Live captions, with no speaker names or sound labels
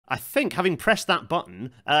I think, having pressed that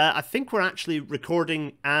button, I think we're actually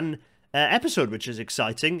recording an episode, which is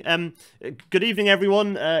exciting. Good evening,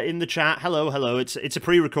 everyone in the chat. Hello. It's a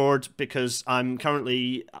pre-record because I'm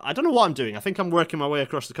currently... I don't know what I'm doing. I think I'm working my way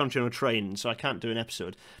across the country on a train, so I can't do an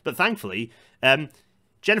episode. But thankfully...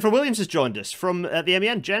 Jennifer Williams has joined us from the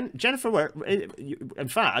MEN. Jennifer, in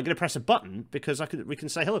fact, I'm going to press a button because we can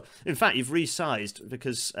say hello. In fact, you've resized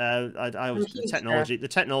because the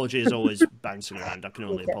technology is always bouncing around. I can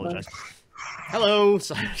only apologise. Hello.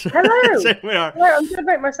 Hello. So we are. Right, I'm going to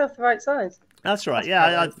make myself the right size. That's right.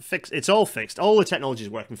 Yeah, I fixed. It's all fixed. All the technology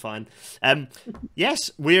is working fine.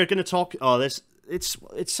 Yes, we are going to talk. It's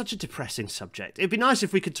such a depressing subject. It'd be nice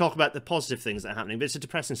if we could talk about the positive things that are happening, but it's a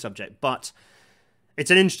depressing subject. But it's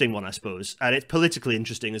an interesting one, I suppose, and it's politically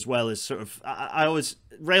interesting as well as sort of... I always...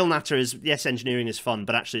 Rail natter is... Yes, engineering is fun,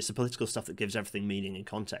 but actually it's the political stuff that gives everything meaning and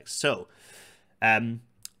context. So,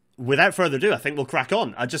 without further ado, I think we'll crack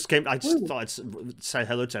on. I just thought I'd say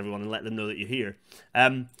hello to everyone and let them know that you're here.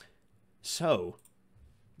 So,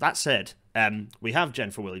 that said, we have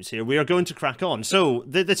Jennifer Williams here. We are going to crack on. So,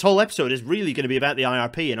 this whole episode is really going to be about the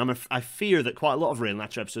IRP, and I fear that quite a lot of Rail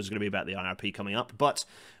natter episodes are going to be about the IRP coming up, but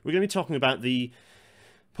we're going to be talking about the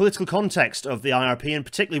political context of the IRP, and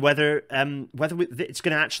particularly whether it's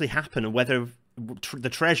going to actually happen, and whether the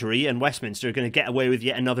Treasury and Westminster are going to get away with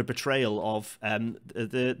yet another betrayal of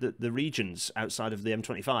the regions outside of the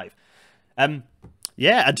M25.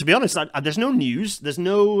 Yeah, and to be honest, there's no news, there's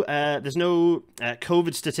no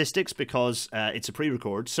COVID statistics because it's a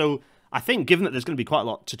pre-record. So I think, given that there's going to be quite a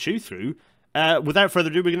lot to chew through, without further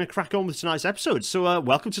ado, we're going to crack on with tonight's episode. So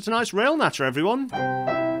welcome to tonight's Rail Natter, everyone.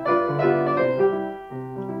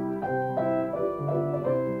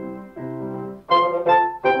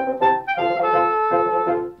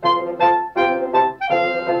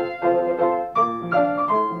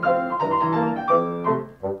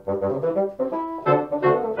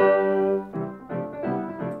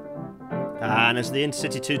 And as the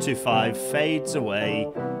Intercity 225 fades away,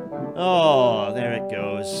 oh, there it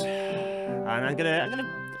goes. And I'm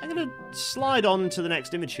gonna slide on to the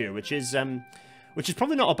next image here, which is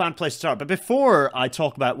probably not a bad place to start. But before I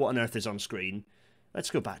talk about what on earth is on screen, let's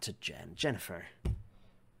go back to Jennifer.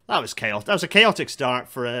 That was chaotic. That was a chaotic start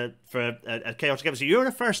for a chaotic episode.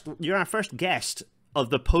 You're our first guest of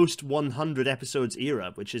the post 100 episodes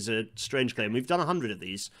era, which is a strange claim. We've done 100 of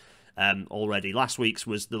these already. Last week's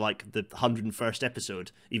was the 101st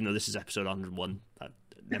episode, even though this is episode 101.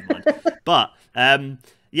 Never mind. But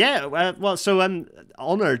yeah, well, so I'm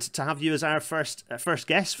honoured to have you as our first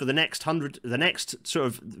guest for the next sort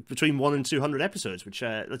of between 1 and 200 episodes. Which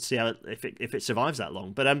let's see how if it survives that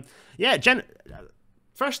long. But yeah, Jen.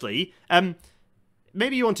 Firstly,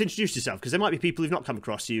 maybe you want to introduce yourself, because there might be people who've not come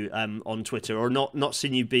across you on Twitter, or not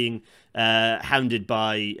seen you being hounded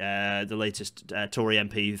by the latest Tory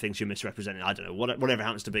MP who thinks you're misrepresented. I don't know, whatever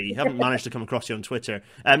happens to be. You haven't managed to come across you on Twitter.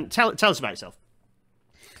 Tell us about yourself.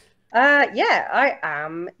 Yeah, I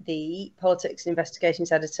am the Politics and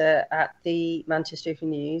Investigations Editor at the Manchester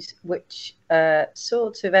Evening News, which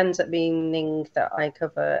sort of ends up meaning that I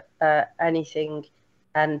cover anything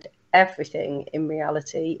and everything in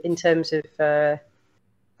reality in terms of, I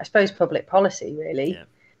suppose, public policy, really. Yeah.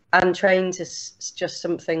 And trains is just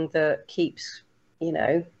something that keeps,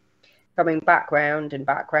 coming background, and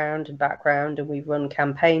we run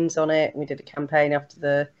campaigns on it. We did a campaign after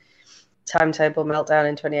the timetable meltdown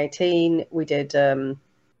in 2018. We did,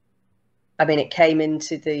 it came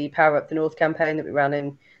into the Power Up the North campaign that we ran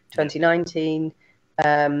in 2019.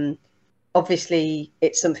 Obviously,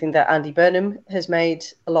 it's something that Andy Burnham has made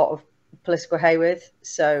a lot of political hay with,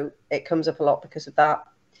 so it comes up a lot because of that.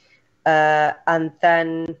 And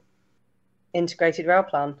then integrated rail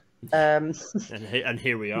plan. And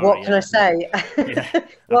here we are. What can I say? Yeah,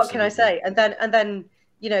 what can I say? And then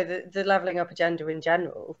the levelling up agenda in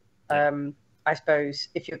general. I suppose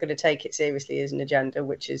if you're going to take it seriously as an agenda,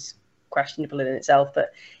 which is questionable in itself,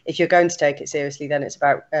 but if you're going to take it seriously, then it's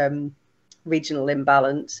about regional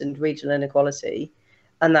imbalance and regional inequality,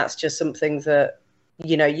 and that's just something that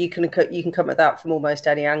you can come at that from almost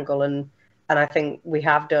any angle, and I think we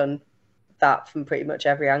have done that from pretty much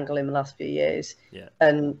every angle in the last few years. Yeah.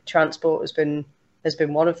 And transport has been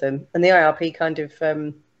one of them, and the IRP kind of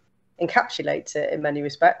encapsulates it in many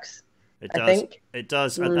respects. It does. I think It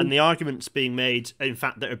does. And the arguments being made, in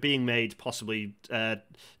fact, that are being made possibly a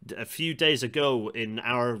few days ago in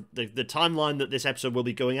the timeline that this episode will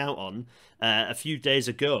be going out on, a few days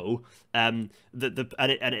ago, indeed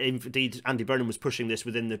Andy Burnham was pushing this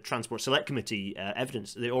within the Transport Select Committee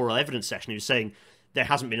the oral evidence session. He was saying there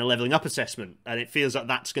hasn't been a levelling up assessment, and it feels like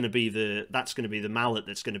that's going to be the mallet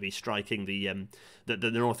that's going to be striking that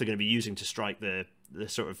the North are going to be using to strike the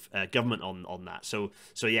sort of government on that. So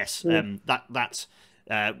yes, that's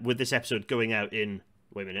with this episode going out in,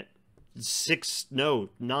 wait a minute,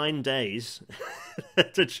 9 days,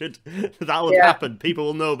 that'll have happened. People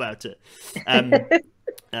will know about it.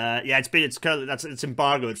 It's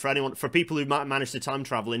embargoed for people who might manage to time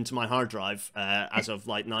travel into my hard drive as of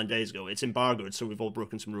like 9 days ago. It's embargoed, so we've all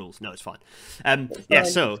broken some rules. No, it's fine.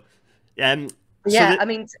 Because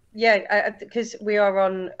we are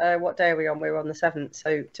on what day are we on? We're on the 7th,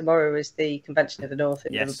 so tomorrow is the Convention of the North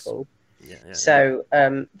in Liverpool. So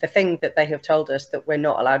the thing that they have told us that we're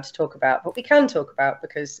not allowed to talk about, but we can talk about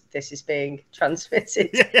because this is being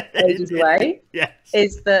transmitted away,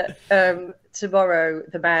 is that tomorrow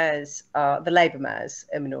the Labour mayors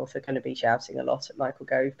in the North are going to be shouting a lot at Michael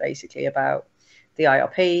Gove, basically about the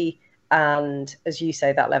IRP and, as you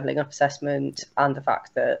say, that levelling up assessment, and the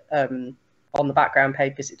fact that on the background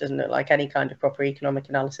papers it doesn't look like any kind of proper economic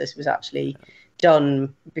analysis was actually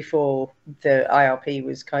done before the IRP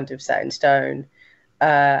was kind of set in stone,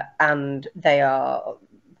 and they are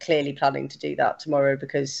clearly planning to do that tomorrow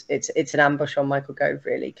because it's an ambush on Michael Gove,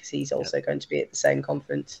 really, because he's also going to be at the same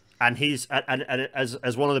conference. And he's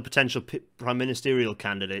as one of the potential prime ministerial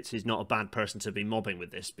candidates, he's not a bad person to be mobbing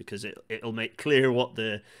with this, because it'll make clear what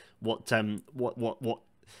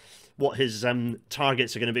his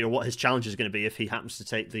targets are going to be, or what his challenges are going to be if he happens to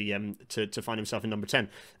take the to find himself in number 10.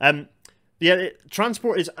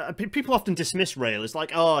 Transport is people often dismiss rail. It's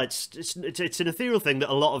like, oh, it's an ethereal thing that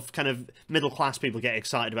a lot of kind of middle class people get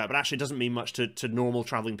excited about, but actually doesn't mean much to normal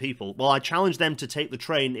travelling people. Well, I challenge them to take the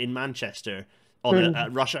train in Manchester on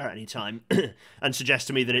at rush hour any time and suggest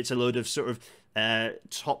to me that it's a load of sort of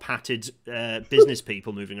top-hatted business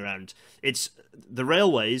people moving around. It's the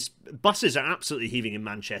railways. Buses are absolutely heaving in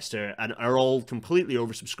Manchester and are all completely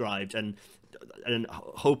oversubscribed and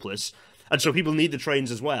hopeless. And so people need the trains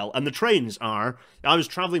as well. And the trains are... I was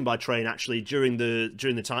travelling by train, actually, during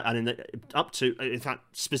the time... And in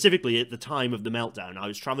fact, specifically at the time of the meltdown, I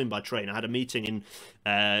was travelling by train. I had a meeting in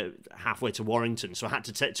halfway to Warrington. So I had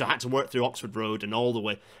to work through Oxford Road and all the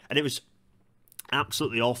way. And it was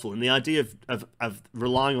absolutely awful. And the idea of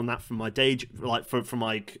relying on that for my for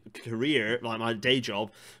my career, like my day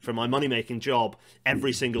job, for my money-making job,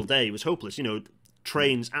 every single day was hopeless. You know,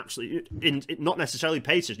 trains absolutely not necessarily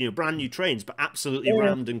paces, brand new trains, but absolutely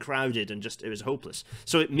rammed and crowded, and just it was hopeless.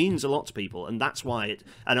 So it means a lot to people, and that's why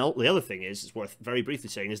the other thing is worth very briefly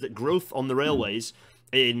saying is that growth on the railways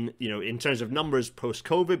in terms of numbers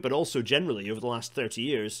post-COVID, but also generally over the last 30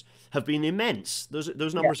 years, have been immense.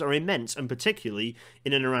 Those numbers are immense, and particularly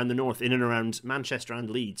in and around the north, in and around Manchester and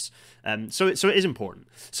Leeds. So it is important.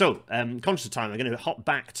 So, conscious of time, I'm going to hop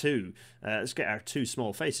back to, let's get our two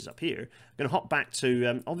small faces up here. I'm going to hop back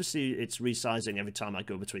to, obviously it's resizing every time I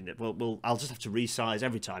go between it. I'll just have to resize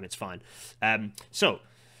every time, it's fine.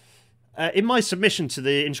 In my submission to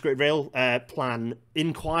the Integrated Rail Plan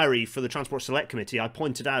inquiry for the Transport Select Committee, I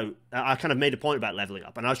pointed out, I kind of made a point about levelling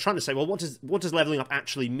up, and I was trying to say, well, what does levelling up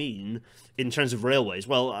actually mean in terms of railways?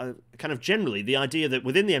 Well, kind of generally, the idea that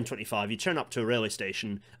within the M25, you turn up to a railway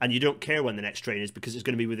station and you don't care when the next train is because it's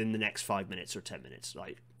going to be within the next 5 minutes or 10 minutes.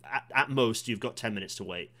 Like, at most, you've got 10 minutes to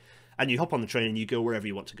wait. And you hop on the train and you go wherever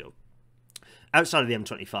you want to go. Outside of the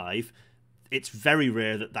M25... it's very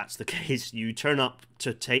rare that that's the case. You turn up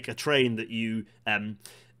to take a train that you've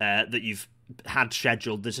had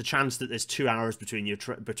scheduled. There's a chance that there's 2 hours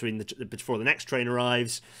before the next train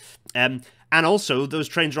arrives, and also those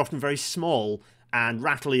trains are often very small and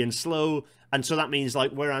rattly and slow. And so that means in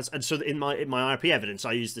my IRP evidence,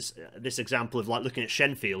 I use this example of like looking at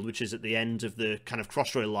Shenfield, which is at the end of the kind of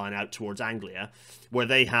Crossrail line out towards Anglia, where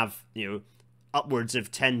they have upwards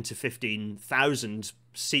of 10 to 15,000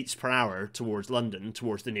 seats per hour towards London,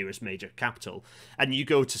 towards the nearest major capital. And you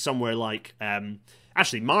go to somewhere like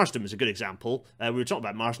actually Marsden is a good example. We were talking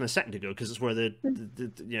about Marsden a second ago because it's where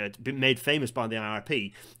it's been made famous by the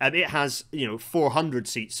IRP. It has 400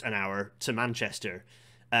 seats an hour to Manchester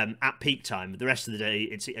at peak time. The rest of the day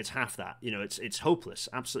it's half that. It's hopeless,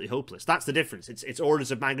 absolutely hopeless. That's the difference. It's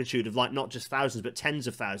orders of magnitude of like not just thousands but tens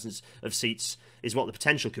of thousands of seats is what the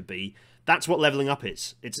potential could be. That's what levelling up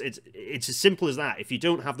is. It's as simple as that. If you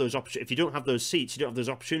don't have those if you don't have those seats, you don't have those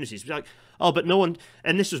opportunities. It's like, oh, but no one.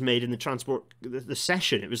 And this was made in the transport the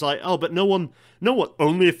session. It was like, oh, but no one.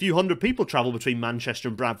 Only a few hundred people travel between Manchester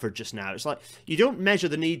and Bradford just now. It's like you don't measure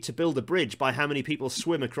the need to build a bridge by how many people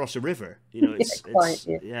swim across a river.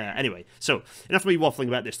 Yeah. Anyway, so enough of me waffling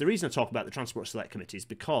about this. The reason I talk about the Transport Select Committee is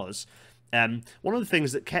because one of the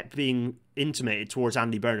things that kept being intimated towards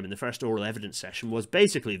Andy Burnham in the first oral evidence session was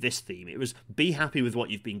basically this theme. It was, be happy with what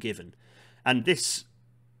you've been given. And this,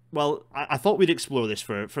 well, I thought we'd explore this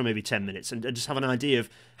for maybe 10 minutes and just have an idea of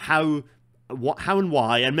how and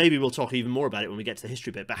why, and maybe we'll talk even more about it when we get to the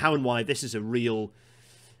history bit, but how and why this is a real,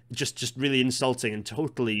 just really insulting and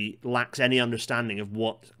totally lacks any understanding of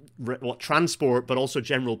what transport, but also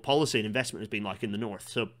general policy and investment has been like in the North.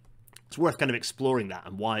 So it's worth kind of exploring that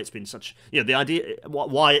and why it's been such, the idea,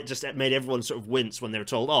 why it just made everyone sort of wince when they were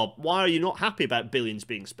told, oh, why are you not happy about billions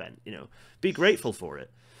being spent? Be grateful for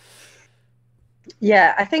it.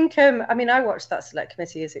 Yeah, I think, I watched that select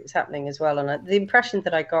committee as it was happening as well. And the impression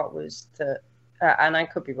that I got was that, and I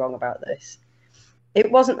could be wrong about this,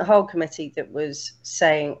 it wasn't the whole committee that was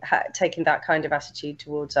taking that kind of attitude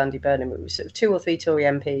towards Andy Burnham. It was sort of 2 or 3 Tory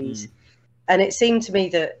MPs. And it seemed to me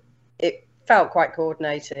that it felt quite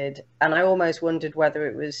coordinated. And I almost wondered whether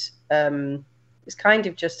it was kind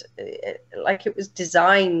of just like it was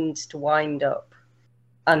designed to wind up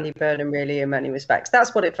Andy Burnham, really, in many respects.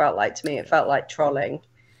 That's what it felt like to me. It felt like trolling.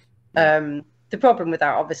 The problem with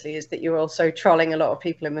that, obviously, is that you're also trolling a lot of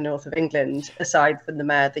people in the north of England, aside from the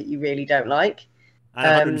mayor that you really don't like. And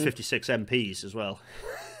 156 MPs as well.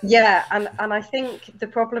 Yeah, and I think the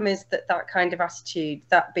problem is that kind of attitude,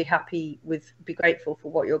 that be grateful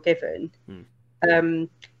for what you're given,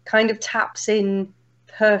 kind of taps in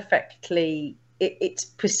perfectly. It's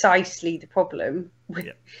precisely the problem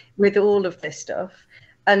with all of this stuff.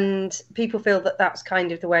 And people feel that that's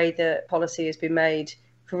kind of the way that policy has been made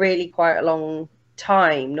for really quite a long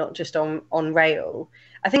time, not just on rail.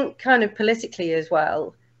 I think kind of politically as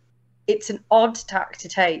well, it's an odd tack to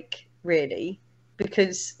take, really,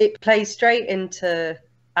 because it plays straight into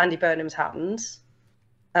Andy Burnham's hands.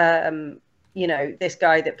 This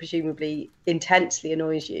guy that presumably intensely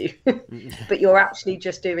annoys you, but you're actually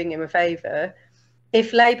just doing him a favour.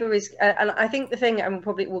 If Labour is, and I think the thing, and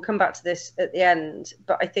we'll come back to this at the end,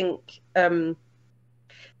 but I think the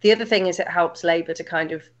other thing is it helps Labour to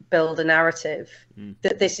kind of build a narrative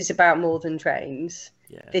that this is about more than trains.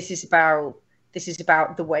 Yeah. This is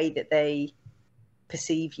about the way that they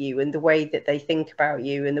perceive you and the way that they think about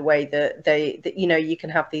you and the way that you can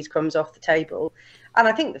have these crumbs off the table. And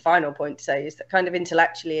I think the final point to say is that kind of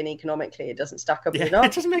intellectually and economically, it doesn't stack up enough.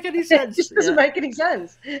 It doesn't make any sense. It just doesn't make any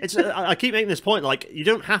sense. I keep making this point, like, you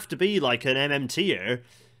don't have to be like an MMTer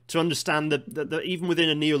to understand that even within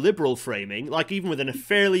a neoliberal framing, like even within a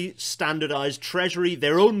fairly standardised treasury,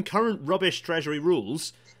 their own current rubbish treasury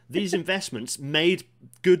rules, these investments made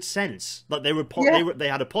good sense. Like they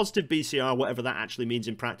had a positive BCR, whatever that actually means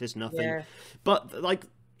in practice, nothing. Yeah. But like,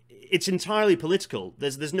 it's entirely political.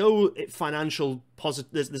 There's no financial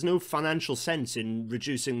there's no financial sense in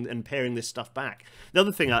reducing and paring this stuff back. The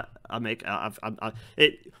other thing we're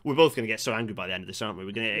both going to get so angry by the end of this, aren't we?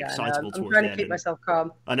 We're going to get excitable towards the end. I'm trying to keep myself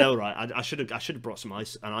calm. I know, right? I should have brought an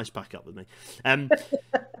ice pack up with me.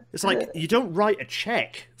 It's like, you don't write a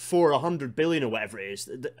check for 100 billion or whatever it is,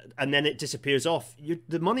 and then it disappears off.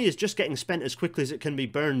 The money is just getting spent as quickly as it can be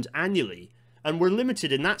burned annually. And we're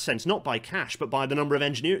limited in that sense, not by cash, but by the number of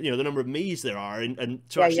engineers, the number of me's there are, and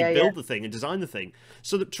to actually build the thing and design the thing.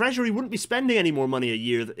 So the Treasury wouldn't be spending any more money a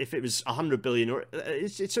year if it was 100 billion. Or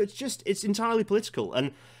it's entirely political.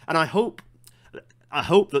 And I hope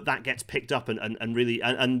that gets picked up and really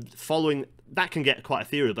following. That can get quite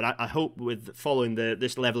ethereal, but I hope with following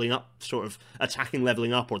this levelling up, sort of attacking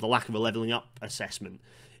levelling up, or the lack of a levelling up assessment,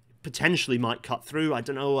 potentially might cut through. I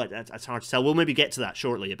don't know. It's hard to tell. We'll maybe get to that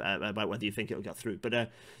shortly about whether you think it'll get through. But it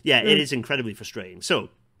is incredibly frustrating. So,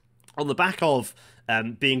 on the back of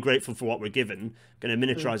being grateful for what we're given, going to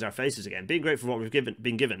miniaturize our faces again. Being grateful for what we've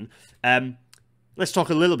been given. Let's talk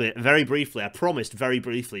a little bit, very briefly. I promised very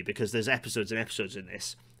briefly, because there's episodes and episodes in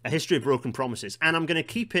this. A history of broken promises, and I'm going to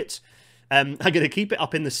keep it. I'm going to keep it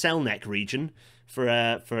up in the Selneck region for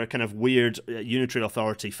a kind of weird unitary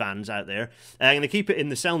authority fans out there. I'm going to keep it in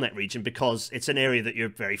the Selneck region because it's an area that you're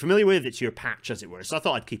very familiar with. It's your patch, as it were. So I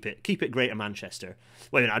thought I'd keep it Greater Manchester.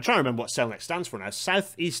 Wait a minute, I'm trying to remember what Selneck stands for now.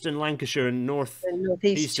 South Eastern Lancashire and North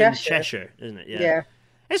Eastern Cheshire, isn't it? Yeah.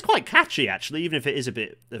 It's quite catchy, actually, even if it is a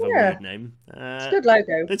bit of a weird name. It's a good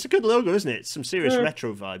logo. It's a good logo, isn't it? Some serious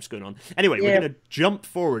retro vibes going on. Anyway, we're going to jump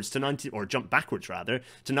forwards to jump backwards, rather,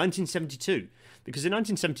 to 1972. Because in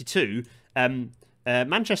 1972,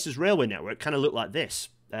 Manchester's railway network kind of looked like this.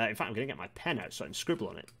 In fact, I'm going to get my pen out so I can scribble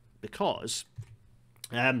on it. Because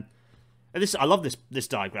I love this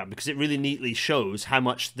diagram, because it really neatly shows how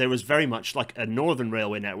much there was very much like a northern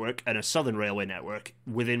railway network and a southern railway network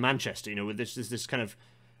within Manchester, with this kind of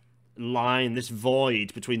line, this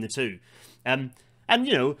void between the two.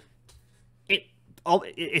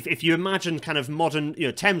 if you imagine kind of modern,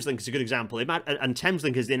 Thameslink is a good example, and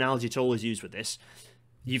Thameslink is the analogy to always use with this.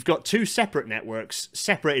 You've got two separate networks,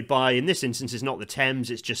 separated by, in this instance, it's not the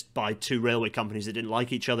Thames, it's just by two railway companies that didn't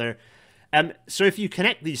like each other. So if you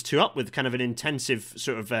connect these two up with kind of an intensive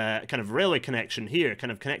sort of kind of railway connection here,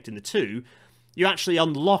 kind of connecting the two, you actually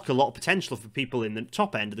unlock a lot of potential for people in the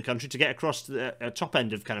top end of the country to get across to the top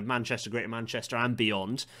end of kind of Manchester, Greater Manchester and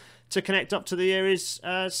beyond, to connect up to the areas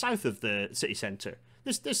south of the city centre.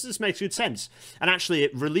 This makes good sense, and actually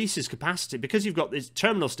it releases capacity because you've got these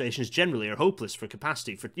terminal stations generally are hopeless for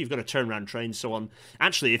capacity. You've got to turn around trains, so on.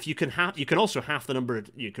 Actually, if you can also half the number.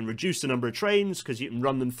 You can reduce the number of trains because you can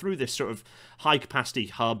run them through this sort of high capacity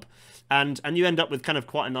hub, and you end up with kind of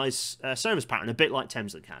quite a nice service pattern, a bit like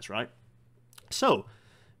Thameslink has, right? So,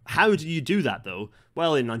 how do you do that though?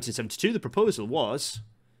 Well, in 1972, the proposal was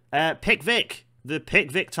Pick Vic. The Pick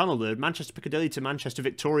Vic Tunnel, the Manchester Piccadilly to Manchester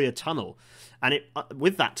Victoria Tunnel, and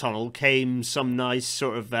with that tunnel came some nice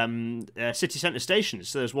sort of city centre stations.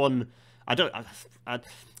 So there's one,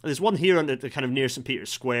 there's one here on the kind of near St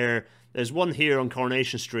Peter's Square. There's one here on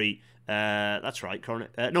Coronation Street. That's right,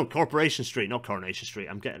 Corporation Street, not Coronation Street.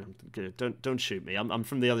 Don't shoot me. I'm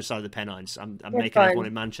from the other side of the Pennines. I'm making everyone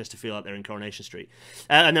in Manchester feel like they're in Coronation Street.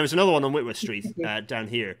 And there was another one on Whitworth Street down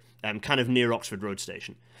here, kind of near Oxford Road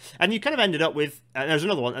Station. And you kind of ended up with, there's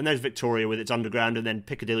another one, and there's Victoria with its underground, and then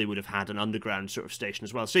Piccadilly would have had an underground sort of station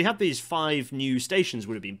as well. So you had these 5 new stations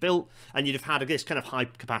would have been built, and you'd have had this kind of high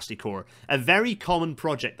capacity core. A very common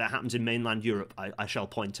project that happens in mainland Europe, I shall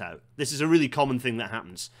point out. This is a really common thing that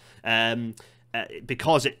happens.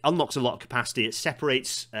 Because it unlocks a lot of capacity, it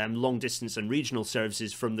separates long distance and regional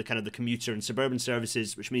services from the kind of the commuter and suburban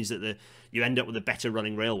services, which means that you end up with a better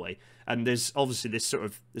running railway. And there's obviously there's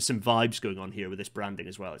some vibes going on here with this branding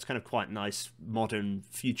as well. It's kind of quite nice, modern,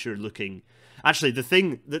 future looking. Actually, the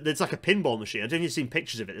thing it's like a pinball machine. I don't know if you've seen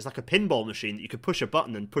pictures of it. It's like a pinball machine that you could push a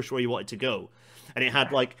button and push where you want it to go, and it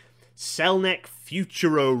had like Selneck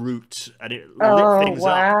Futuro route, and it lit things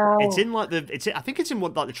up. It's in like I think it's in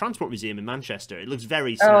like the Transport Museum in Manchester. It looks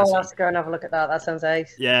very snazzy. Oh, let's go and have a look at that. That sounds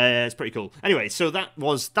ace. Yeah, it's pretty cool. Anyway, so that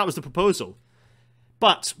was the proposal.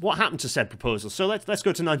 But what happened to said proposal? So let's go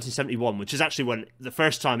to 1971, which is actually when the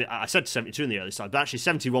first time, I said 72 on the early side, but actually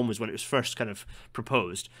 71 was when it was first kind of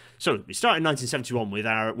proposed. So we started in 1971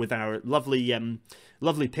 with our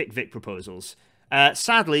lovely Pick Vic proposals.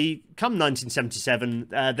 Sadly, come 1977,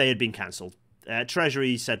 they had been cancelled.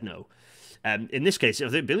 Treasury said no. In this case,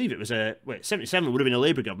 I believe it was 77 would have been a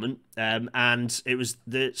Labour government, and it was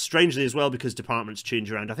strangely as well because departments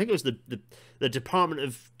change around. I think it was the Department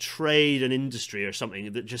of Trade and Industry or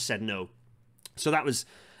something that just said no. So that was,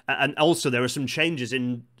 and also there were some changes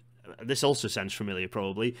in. This also sounds familiar,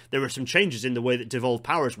 probably. There were some changes in the way that devolved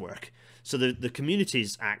powers work. So the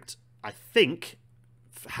Communities Act, I think,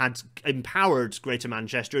 had empowered Greater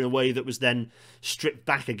Manchester in a way that was then stripped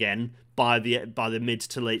back again by the mid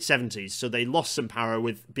to late 70s. So they lost some power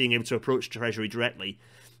with being able to approach Treasury directly,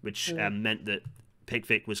 which meant that Pick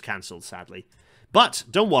Vic was cancelled, sadly. But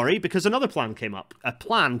don't worry, because another plan came up, a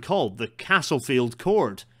plan called the Castlefield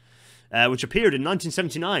Chord, which appeared in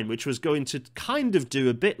 1979, which was going to kind of do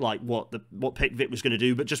a bit like what Pick Vic was going to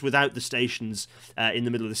do, but just without the stations in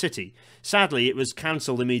the middle of the city. Sadly, it was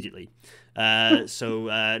cancelled immediately,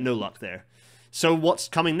 so no luck there. So what's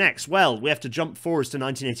coming next? Well, we have to jump forwards to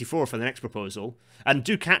 1984 for the next proposal. And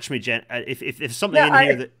do catch me, Jen, if there's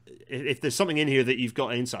something if there's something in here that you've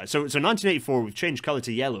got inside. So 1984, we've changed colour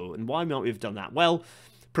to yellow, and why might we have done that? Well,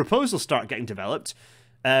 proposals start getting developed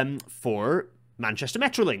for Manchester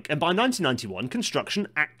Metrolink, and by 1991 construction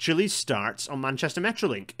actually starts on Manchester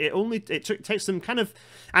Metrolink. It takes them kind of,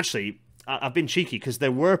 actually I've been cheeky because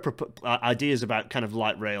there were ideas about kind of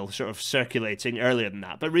light rail sort of circulating earlier than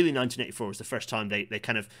that, but really 1984 was the first time they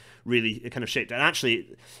kind of really kind of shaped it. And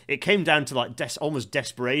actually it came down to like almost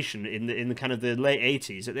desperation in the kind of the late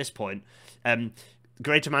 80s at this point.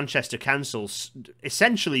 Greater Manchester Council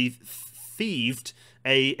essentially thieved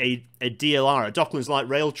a DLR, a Docklands Light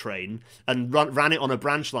Rail train, and ran it on a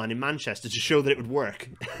branch line in Manchester to show that it would work,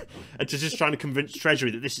 and to just trying to convince Treasury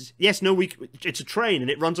that it's a train and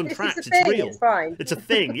it runs on tracks. It's real. It's fine. It's a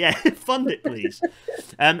thing. Yeah, fund it, please.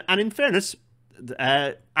 And in fairness,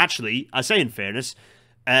 actually, I say in fairness,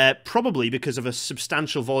 probably because of a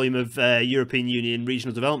substantial volume of European Union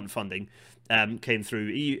regional development funding. Came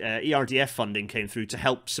through, ERDF funding came through to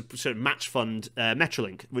help sort of match fund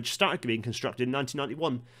Metrolink, which started being constructed in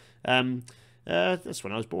 1991. That's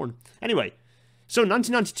when I was born. Anyway, so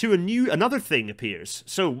 1992, another thing appears.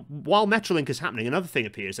 So while Metrolink is happening, another thing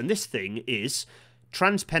appears, and this thing is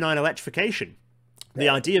TransPennine electrification. the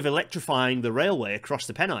idea of electrifying the railway across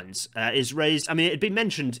the Pennines is raised. I mean, it had been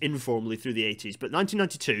mentioned informally through the 80s, but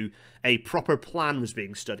 1992, a proper plan was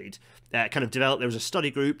being studied, kind of developed. There was a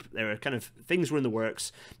study group. There were kind of things were in the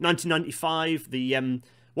works. 1995, the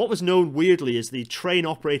what was known weirdly as the Train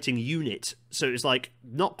Operating Unit. So it was like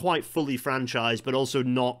not quite fully franchised, but also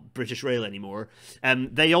not British Rail anymore.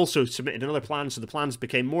 They also submitted another plan, so the plans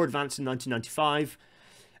became more advanced in 1995.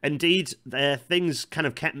 Indeed, things kind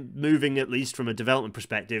of kept moving, at least from a development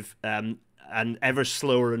perspective, and ever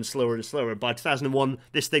slower and slower and slower. By 2001,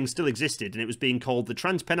 this thing still existed, and it was being called the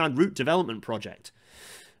Transpennine Route Development Project.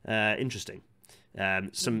 Interesting.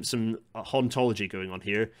 Some hauntology going on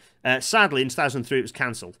here. Sadly, in 2003, it was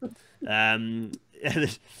cancelled.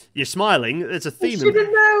 You're smiling. There's a theme. You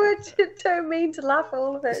shouldn't know it. Don't mean to laugh.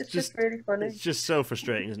 All of it. It's just really funny. It's just so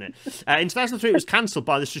frustrating, isn't it? In 2003, it was cancelled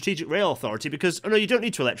by the Strategic Rail Authority because, oh no, you don't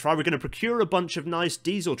need to electrify. We're going to procure a bunch of nice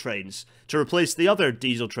diesel trains to replace the other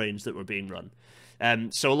diesel trains that were being run.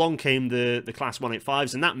 So along came the Class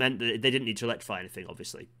 185s, and that meant that they didn't need to electrify anything,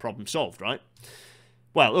 obviously. Problem solved, right?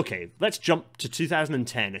 Well, okay, let's jump to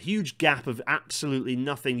 2010, a huge gap of absolutely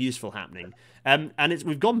nothing useful happening. And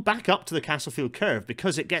we've gone back up to the Castlefield Curve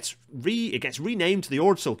because it gets renamed to the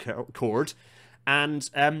Ordsall Chord, and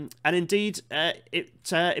indeed the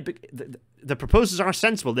proposals are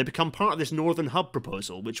sensible. They become part of this Northern Hub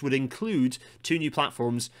proposal, which would include 2 new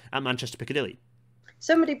platforms at Manchester Piccadilly.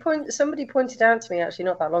 Somebody pointed out to me actually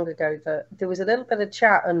not that long ago that there was a little bit of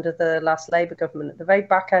chat under the last Labour government, at the very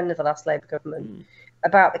back end of the last Labour government,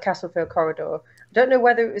 about the Castlefield corridor. I don't know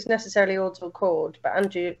whether it was necessarily Ordsall Chord, but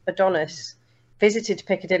Andrew Adonis visited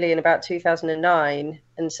Piccadilly in about 2009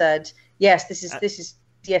 and said, "Yes, this is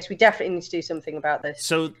yes, we definitely need to do something about this."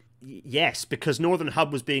 So yes, because Northern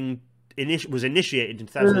Hub was initiated in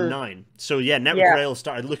 2009. So yeah, Network Rail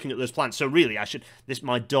started looking at those plans. So really,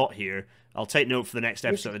 my dot here. I'll take note for the next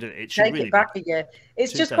episode. It should take really it back a year.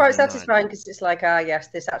 It's just quite satisfying because it's like, yes,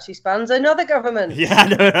 this actually spans another government. Yeah,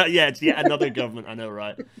 no, yeah, it's yet another government. I know,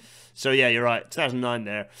 right? So yeah, you're right. 2009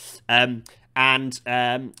 there, and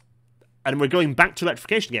we're going back to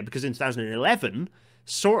electrification again because in 2011,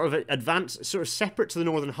 sort of separate to the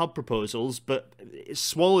Northern Hub proposals, but it's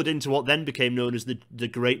swallowed into what then became known as the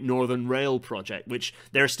Great Northern Rail Project, which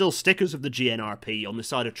there are still stickers of the GNRP on the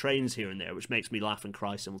side of trains here and there, which makes me laugh and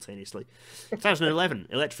cry simultaneously. 2011,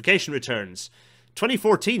 electrification returns.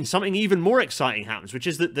 2014, something even more exciting happens, which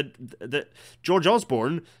is that George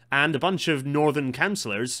Osborne and a bunch of Northern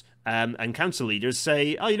councillors and council leaders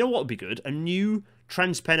say, oh, you know what would be good? A new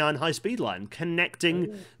Transpennine high-speed line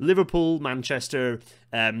connecting Liverpool, Manchester,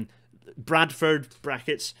 Bradford,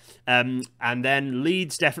 brackets, and then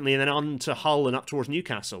Leeds, definitely, and then on to Hull and up towards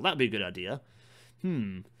Newcastle. That'd be a good idea.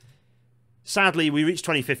 Sadly, we reached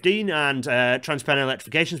 2015, and Transpennine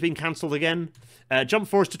electrification has been cancelled again. Jump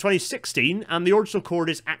forward to 2016, and the Ordsall Chord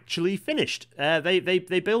is actually finished.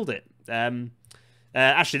 They build it.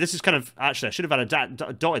 Actually, this is kind of... Actually, I should have had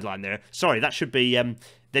a dotted line there. Sorry, that should be...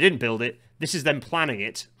 they didn't build it. This is them planning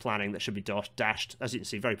it. Planning, that should be dashed. As you can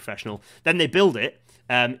see, very professional. Then they build it.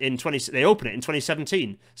 They open it in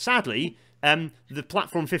 2017. Sadly, the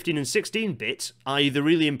platform 15 and 16 bit, i.e. the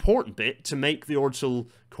really important bit to make the Ordsall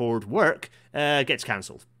Chord work, gets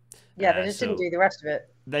cancelled. Yeah, they just didn't do the rest of it.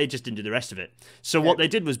 They just didn't do the rest of it. So what they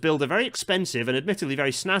did was build a very expensive and admittedly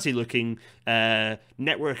very snazzy looking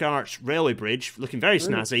network arch railway bridge, looking very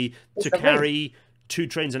snazzy, to carry 2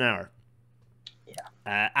 trains an hour.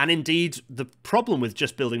 And indeed, the problem with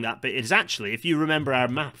just building that bit is actually, if you remember our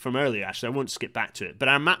map from earlier, actually, I won't skip back to it, but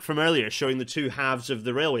our map from earlier showing the 2 halves of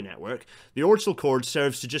the railway network, the Ordsall Chord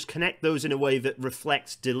serves to just connect those in a way that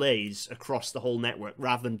reflects delays across the whole network,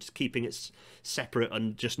 rather than just keeping it separate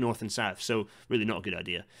and just north and south. So, really not a good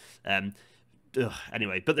idea.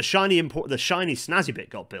 Anyway, but the shiny snazzy bit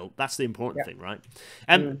got built. That's the important thing, right?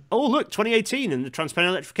 Oh, look, 2018, and the Transpennine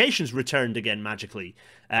electrification's returned again magically.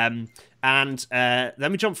 And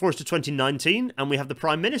then we jump forward to 2019, and we have the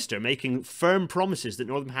Prime Minister making firm promises that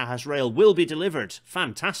Northern House Rail will be delivered.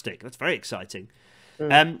 Fantastic. That's very exciting.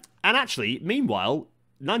 And actually, meanwhile,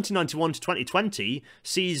 1991 to 2020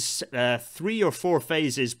 sees 3 or 4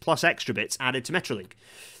 phases plus extra bits added to Metrolink.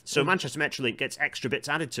 So Manchester Metrolink gets extra bits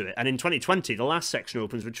added to it. And in 2020, the last section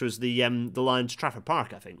opens, which was the line to Trafford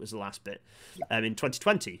Park, I think, was the last bit, in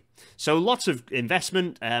 2020. So lots of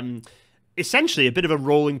investment, essentially a bit of a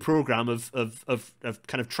rolling programme of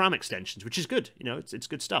kind of tram extensions, which is good. You know, it's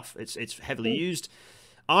good stuff. It's heavily used.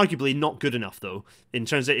 Arguably not good enough, though, in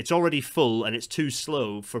terms of it's already full and it's too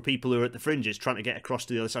slow for people who are at the fringes trying to get across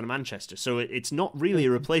to the other side of Manchester. So it's not really a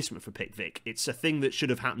replacement for Pickvic. It's a thing that should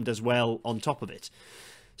have happened as well on top of it.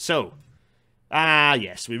 So, Ah,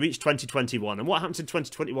 yes, we reached 2021. And what happens in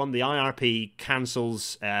 2021? The IRP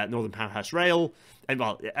cancels Northern Powerhouse Rail, and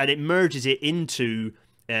it merges it into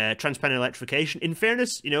Transpennine electrification. In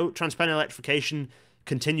fairness, Transpennine electrification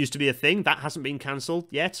continues to be a thing. That hasn't been cancelled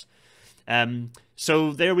yet.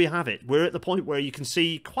 So there we have it. We're at the point where you can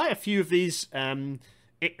see quite a few of these and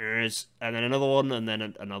then another one, and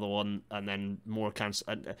then another one, and then more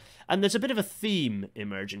cancel. And there's a bit of a theme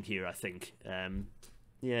emerging here, I think.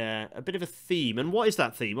 Yeah, a bit of a theme. And what is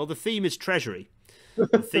that theme? Well, the theme is Treasury.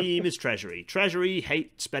 The theme is Treasury. Treasury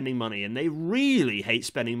hate spending money, and they really hate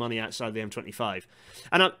spending money outside the M25.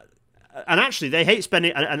 And actually, they hate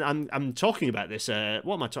spending. And I'm talking about this.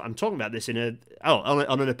 What am I talking? I'm talking about this on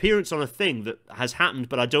an appearance on a thing that has happened,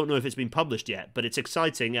 but I don't know if it's been published yet. But it's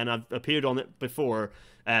exciting, and I've appeared on it before.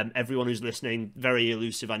 Everyone who's listening, very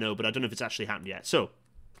elusive, I know, but I don't know if it's actually happened yet. So.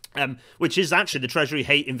 Which is actually the Treasury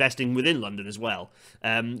hate investing within London as well.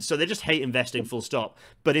 So they just hate investing full stop.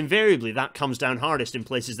 But invariably that comes down hardest in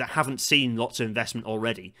places that haven't seen lots of investment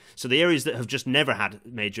already. So the areas that have just never had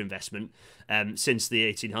major investment since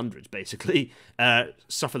the 1800s, basically,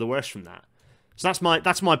 suffer the worst from that. So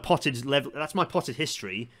that's my potted level. That's my potted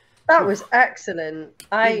history. That was excellent.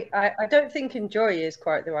 I don't think enjoy is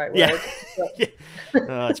quite the right word. Yeah. But... yeah.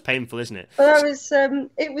 Oh, it's painful, isn't it? But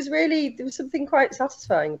it was really, there was something quite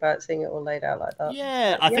satisfying about seeing it all laid out like that.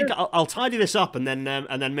 Yeah, I think I'll tidy this up and then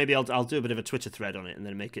maybe I'll do a bit of a Twitter thread on it and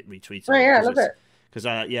then make it retweet. Oh yeah, I love it.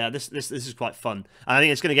 Because this is quite fun. And I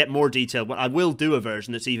think it's going to get more detailed. But I will do a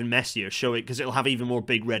version that's even messier, showing because it'll have even more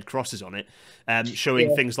big red crosses on it,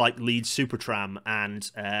 showing things like Leeds Supertram and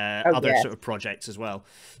other sort of projects as well.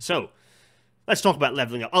 So let's talk about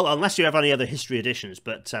levelling up. Oh, unless you have any other history editions,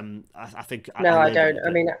 but I think no, I don't.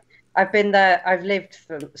 I mean, I've been there. I've lived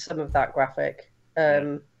for some of that graphic,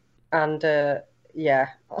 and. Yeah,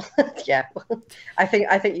 yeah. I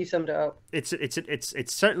think you summed it up. It's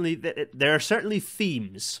certainly there are certainly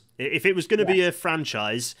themes. If it was going to be a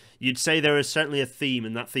franchise, you'd say there is certainly a theme,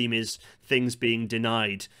 and that theme is things being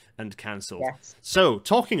denied and cancelled. Yes. So,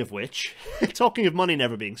 talking of which, talking of money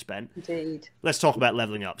never being spent, indeed. Let's talk about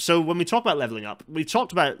leveling up. So, when we talk about leveling up, we've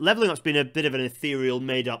talked about leveling up's been a bit of an ethereal,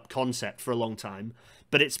 made-up concept for a long time,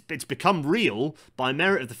 but it's become real by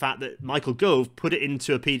merit of the fact that Michael Gove put it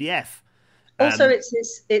into a PDF. Also,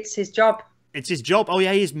 it's his job. It's his job. Oh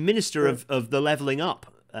yeah, he's Minister of the Levelling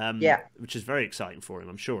Up. Which is very exciting for him,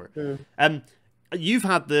 I'm sure. You've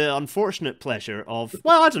had the unfortunate pleasure of,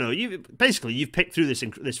 well, I don't know. You've picked through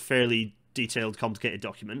this fairly detailed, complicated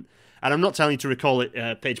document, and I'm not telling you to recall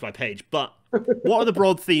it page by page. But what are the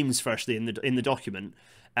broad themes, firstly, in the document?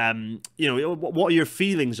 What are your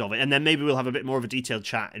feelings of it, and then maybe we'll have a bit more of a detailed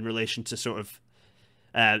chat in relation to sort of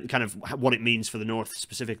kind of what it means for the North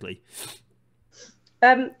specifically.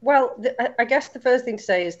 Well, I guess the first thing to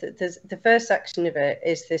say is that the first section of it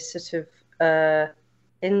is this sort of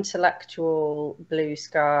intellectual blue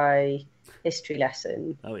sky history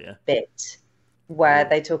lesson bit where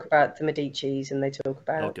they talk about the Medicis and they talk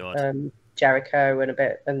about Jericho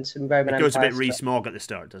and some Roman Empire. It goes a bit Rees-Mogg at the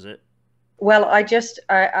start, does it? Well,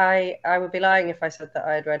 I would be lying if I said that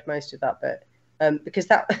I had read most of that bit. Because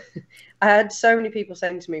I had so many people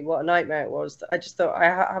saying to me what a nightmare it was that I just thought I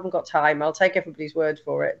haven't got time. I'll take everybody's word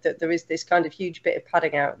for it. That there is this kind of huge bit of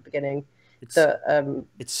padding out at the beginning. It's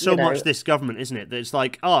so much this government, isn't it? That it's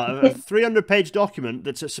like a 300-page document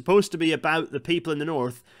that's supposed to be about the people in the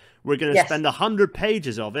North. We're going to spend 100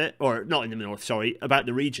 pages of it, or not in the North, sorry, about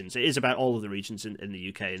the regions. It is about all of the regions in the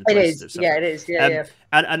UK. And it is, it is, yeah.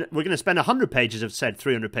 And we're going to spend 100 pages of said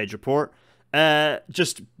 300-page report.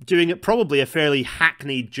 Just doing it probably a fairly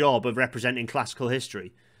hackneyed job of representing classical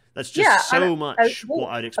history. That's just much what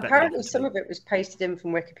I'd expect. Apparently, some of it was pasted in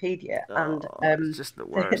from Wikipedia, and it's just the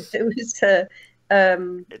worst. It was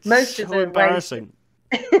most of the embarrassing.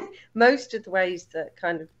 Most of the ways that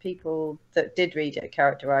kind of people that did read it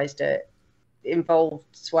characterized it involved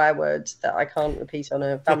swear words that I can't repeat on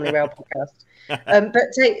a Family Rail podcast.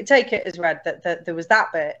 But take it as read that there was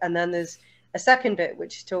that bit, and then there's a second bit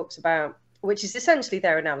which talks about. Which is essentially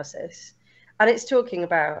their analysis. And it's talking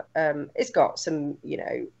about, it's got some,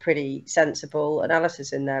 pretty sensible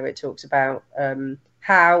analysis in there. It talks about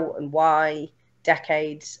how and why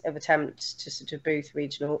decades of attempts to sort of boost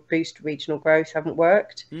regional growth haven't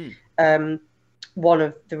worked. One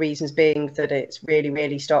of the reasons being that it's really,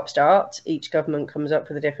 really stop-start. Each government comes up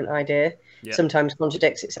with a different idea, sometimes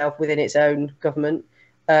contradicts itself within its own government.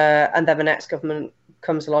 And then the next government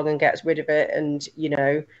comes along and gets rid of it and,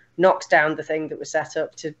 knocks down the thing that was set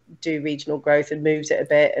up to do regional growth and moves it a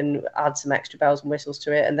bit and adds some extra bells and whistles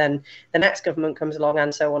to it. And then the next government comes along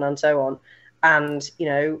and so on and so on. And,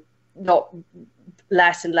 not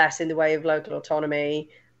less and less in the way of local autonomy.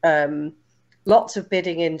 Lots of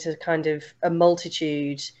bidding into kind of a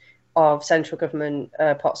multitude of central government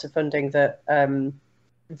pots of funding that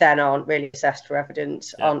then aren't really assessed for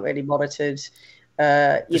evidence, aren't really monitored.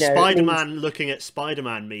 The Spider-Man looking at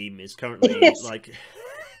Spider-Man meme is currently like,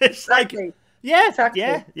 it's exactly. like, yeah, Exactly.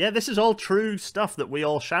 yeah. This is all true stuff that we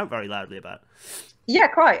all shout very loudly about. Yeah,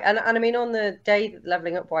 quite. And I mean, on the day that the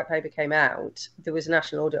Levelling Up white paper came out, there was a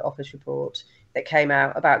National Audit Office report that came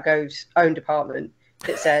out about Gove's own department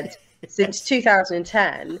that said, since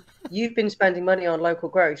 2010, you've been spending money on local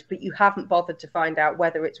growth, but you haven't bothered to find out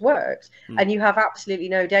whether it's worked. And you have absolutely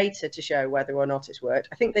no data to show whether or not it's worked.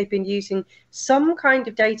 I think they've been using some kind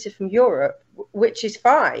of data from Europe, which is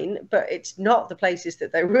fine, but it's not the places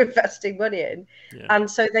that they were investing money in. Yeah. And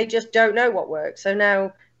so they just don't know what works. So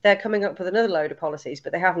now they're coming up with another load of policies,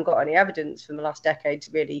 but they haven't got any evidence from the last decade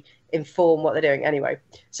to really inform what they're doing anyway.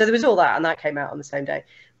 So there was all that, and that came out on the same day.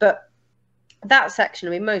 But that section,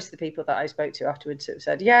 I mean, most of the people that I spoke to afterwards sort of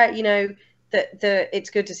said, yeah, you know, that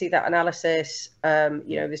it's good to see that analysis. You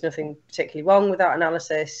know, there's nothing particularly wrong with that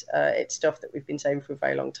analysis. It's stuff that we've been saying for a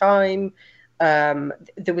very long time.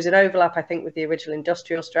 There was an overlap, I think, with the original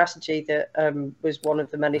industrial strategy that was one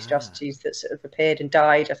of the many strategies that sort of appeared and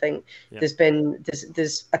died. I think there's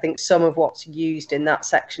I think some of what's used in that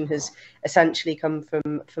section has essentially come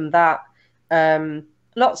from that.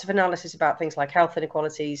 Lots of analysis about things like health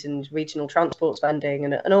inequalities and regional transport spending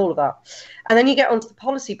and all of that. And then you get onto the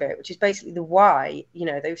policy bit, which is basically the why. You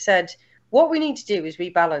know, they've said, what we need to do is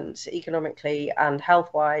rebalance economically and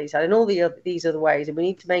health-wise and in all these other ways, and we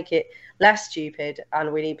need to make it less stupid,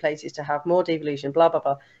 and we need places to have more devolution, blah, blah,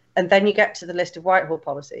 blah. And then you get to the list of Whitehall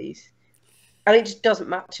policies, and it just doesn't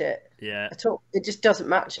match it at all. It just doesn't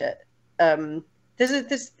match it.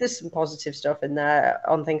 There's some positive stuff in there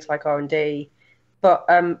on things like R&D, but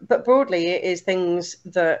broadly it is things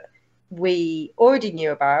that we already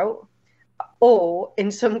knew about, or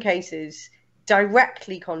in some cases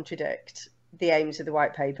directly contradict the aims of the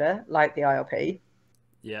white paper, like the IRP.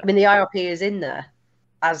 Yeah, I mean, the IRP is in there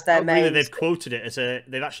as their main. Really, they've quoted it as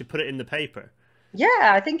they've actually put it in the paper.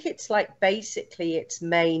 Yeah, I think it's like basically its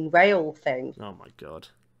main rail thing. Oh my god.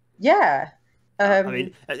 Yeah. I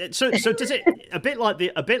mean, so does it a bit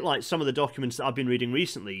like some of the documents that I've been reading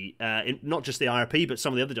recently, not just the IRP, but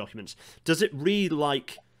some of the other documents. Does it read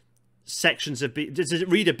like sections of does it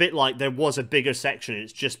read a bit like there was a bigger section and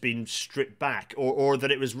it's just been stripped back, or that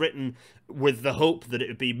it was written with the hope that it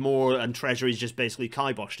would be more and Treasury's just basically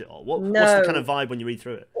kiboshed it all? What's the kind of vibe when you read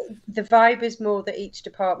through it? The vibe is more that each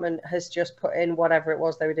department has just put in whatever it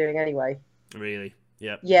was they were doing anyway. Really?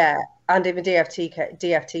 Yeah. Yeah, and in the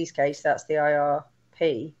DFT's case, that's the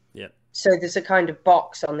IRP. Yeah. So there's a kind of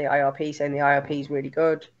box on the IRP saying the IRP is really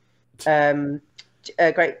good.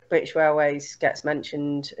 Great British Railways gets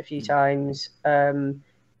mentioned a few times.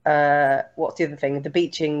 What's the other thing? The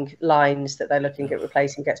beaching lines that they're looking at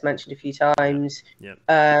replacing gets mentioned a few times. Yeah.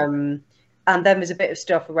 And then there's a bit of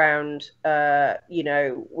stuff around, you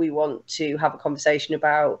know, we want to have a conversation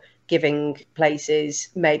about giving places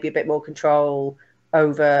maybe a bit more control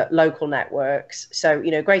over local networks. So,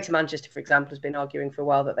 you know, Greater Manchester, for example, has been arguing for a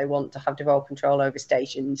while that they want to have devolved control over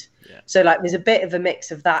stations. Yeah. So, like, there's a bit of a mix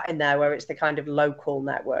of that in there where it's the kind of local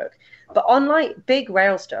network. But on, like, big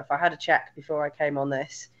rail stuff, I had a check before I came on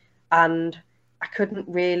this, and I couldn't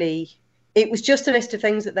really... It was just a list of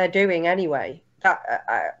things that they're doing anyway.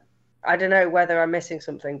 I don't know whether I'm missing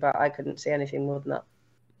something, but I couldn't see anything more than that.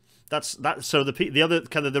 That's so the other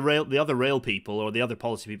kind of the other rail people or the other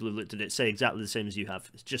policy people who looked at it say exactly the same as you have.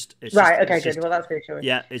 It's right. Just, okay, good. Well, that's reassuring.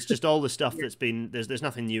 Yeah, it's just all the stuff that's been there's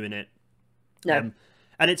nothing new in it. No,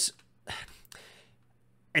 and it's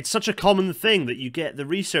such a common thing that you get the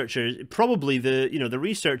researchers, probably the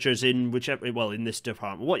researchers in in this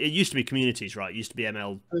department. What it used to be communities, right? It used to be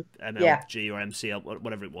MLG or MCL,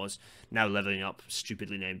 whatever it was. Now Levelling Up,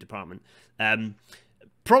 stupidly named department.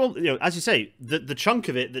 Probably, as you say, the chunk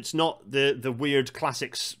of it that's not the weird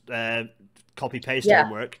classics copy paste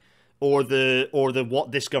homework, or the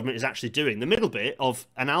what this government is actually doing. The middle bit of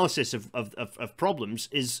analysis of problems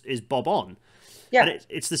is bob on. Yeah, and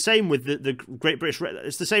it's the same with the Great British.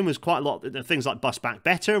 It's the same with quite a lot of things like Bus Back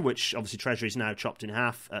Better, which obviously Treasury's now chopped in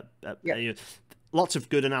half. Lots of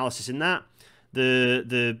good analysis in that.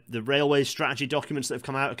 The railway strategy documents that have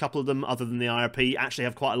come out, a couple of them, other than the IRP, actually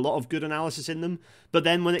have quite a lot of good analysis in them. But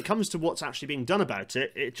then when it comes to what's actually being done about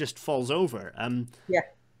it, it just falls over.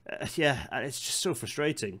 It's just so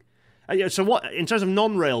frustrating. So what, in terms of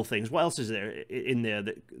non-rail things, what else is there in there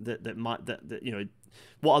that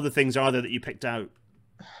what other things are there that you picked out?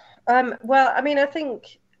 Well, I mean, I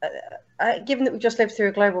think given that we've just lived through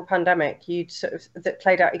a global pandemic, you'd sort of that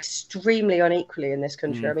played out extremely unequally in this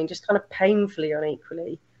country. I mean, just kind of painfully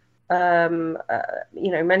unequally.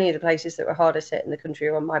 Many of the places that were hardest hit in the country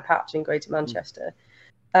are on my patch in Greater Manchester.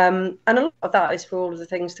 And a lot of that is for all of the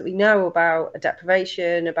things that we know about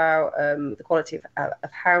deprivation, about the quality of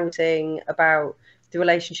housing, about the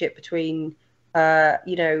relationship between,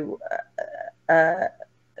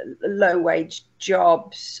 low-wage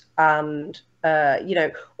jobs and,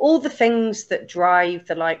 all the things that drive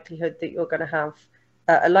the likelihood that you're going to have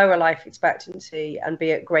a lower life expectancy and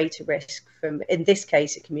be at greater risk from, in this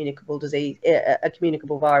case, a communicable disease, a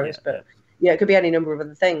communicable virus, but it could be any number of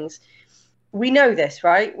other things. We know this,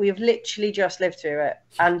 right? We have literally just lived through it.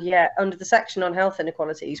 And yet, under the section on health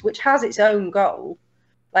inequalities, which has its own goal,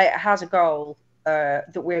 it has a goal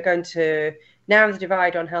that we're going to narrow the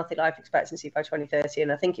divide on healthy life expectancy by 2030.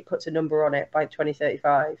 And I think it puts a number on it by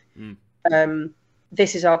 2035.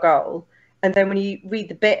 This is our goal. And then when you read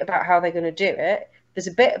the bit about how they're going to do it, there's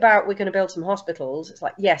a bit about we're going to build some hospitals. It's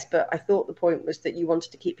like, yes, but I thought the point was that you wanted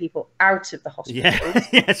to keep people out of the hospital. Yeah,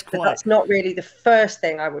 yes, quite. That's not really the first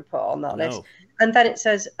thing I would put on that list. And then it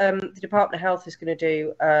says the Department of Health is going to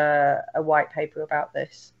do a white paper about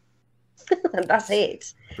this. And that's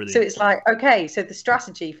it. Brilliant. So it's like, okay, so the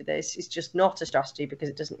strategy for this is just not a strategy because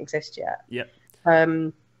it doesn't exist yet. Yep.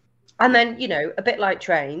 And then, a bit like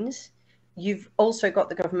trains, you've also got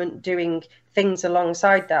the government doing things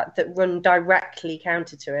alongside that run directly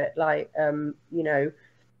counter to it, like,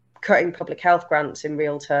 cutting public health grants in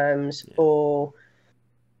real terms, or,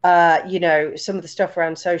 some of the stuff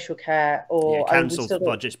around social care, or council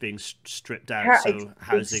budgets being stripped out, so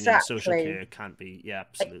housing and social care can't be. Yeah,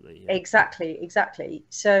 absolutely. Yeah. Exactly.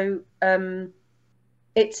 So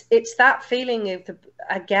it's that feeling of the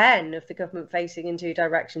government facing in two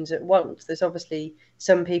directions at once. There's obviously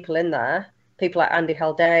some people in there, people like Andy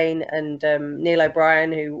Haldane and Neil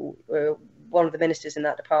O'Brien, who one of the ministers in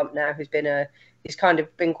that department now, he's kind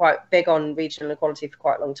of been quite big on regional equality for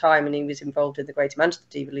quite a long time, and he was involved in the Greater Manchester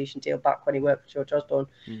devolution deal back when he worked for George Osborne.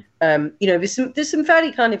 There's some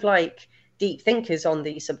fairly kind of like deep thinkers on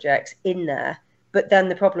these subjects in there, but then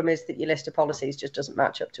the problem is that your list of policies just doesn't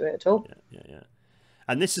match up to it at all. Yeah.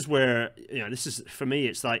 And this is where, this is, for me,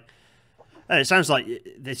 it's like, it sounds like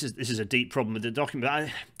this is a deep problem with the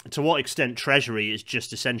document. But to what extent Treasury is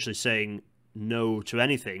just essentially saying no to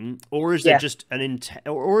anything, or is there just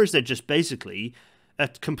or is there just basically a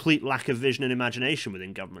complete lack of vision and imagination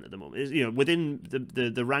within government at the moment? Within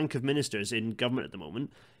the rank of ministers in government at the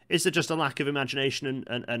moment, is there just a lack of imagination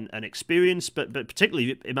and experience, but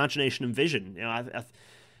particularly imagination and vision?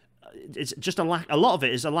 It's just a lack. A lot of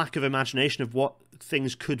it is a lack of imagination of what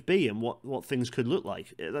things could be and what things could look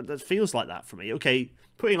like. That feels like that for me. Okay,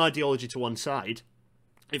 putting ideology to one side,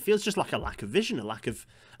 it feels just like a lack of vision, a lack of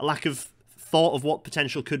thought of what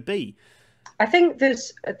potential could be. I think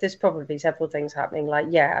there's probably several things happening.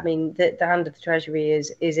 The hand of the Treasury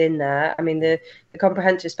is in there. I mean, the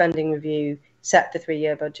comprehensive spending review set the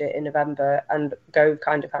 3-year budget in November, and Gove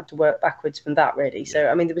kind of had to work backwards from that, really. So,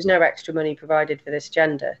 I mean, there was no extra money provided for this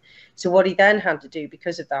agenda. So what he then had to do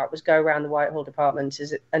because of that was go around the Whitehall departments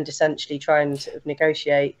and essentially try and sort of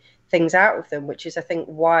negotiate things out of them, which is, I think,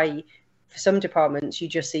 why for some departments you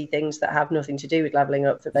just see things that have nothing to do with levelling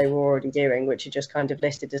up that they were already doing, which are just kind of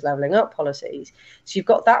listed as levelling up policies. So you've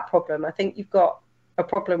got that problem. I think you've got a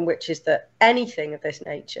problem which is that anything of this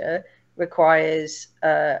nature requires,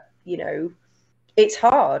 it's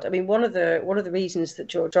hard. I mean, one of the reasons that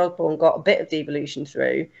George Osborne got a bit of devolution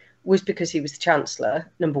through was because he was the Chancellor,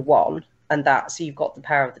 number one, and so you've got the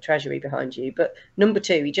power of the Treasury behind you. But number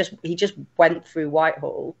two, he just went through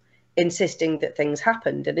Whitehall insisting that things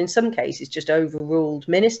happened, and in some cases just overruled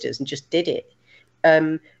ministers and just did it.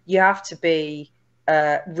 You have to be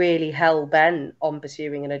really hell bent on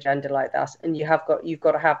pursuing an agenda like that, and you've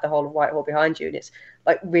got to have the whole of Whitehall behind you, and it's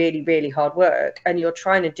like really, really hard work. And you're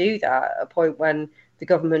trying to do that at a point when the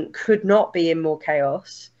government could not be in more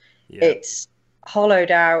chaos. Yeah. It's hollowed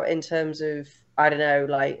out in terms of, I don't know,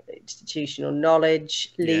 like institutional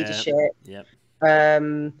knowledge, leadership. Yeah.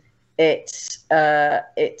 It's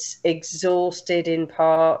exhausted in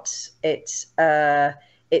parts. I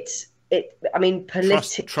mean,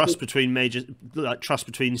 politically, trust between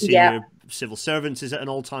senior civil servants is at an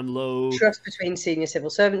all-time low. Trust between senior civil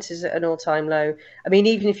servants is at an all-time low. I mean,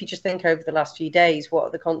 even if you just think over the last few days, what are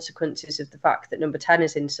the consequences of the fact that number 10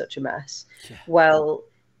 is in such a mess? Yeah. Well,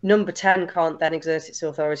 number 10 can't then exert its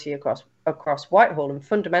authority across Whitehall, and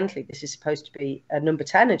fundamentally this is supposed to be a number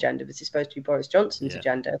 10 agenda. This is supposed to be Boris Johnson's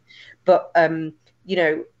agenda, but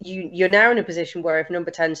you're now in a position where if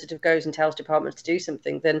number 10 sort of goes and tells departments to do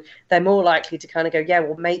something, then they're more likely to kind of go, yeah,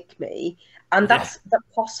 well, make me. And that's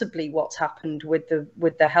possibly what's happened with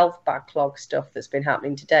the health backlog stuff that's been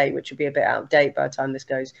happening today, which will be a bit out of date by the time this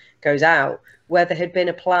goes out, where there had been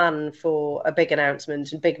a plan for a big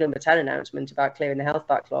announcement and big number 10 announcement about clearing the health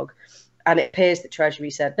backlog. And it appears that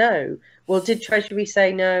Treasury said no. Well, did Treasury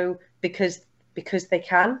say no because they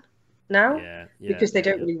can now? Because they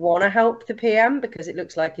don't really want to help the PM because it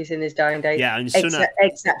looks like he's in his dying days. Yeah, and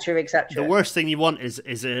etc. The worst thing you want is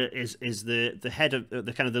the head of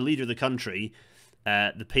the kind of the leader of the country,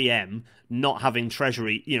 the PM, not having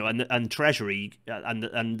Treasury, and Treasury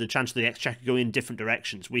and the Chancellor of the Exchequer going in different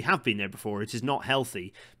directions. We have been there before. It is not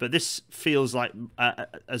healthy, but this feels like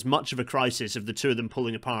as much of a crisis of the two of them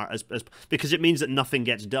pulling apart as because it means that nothing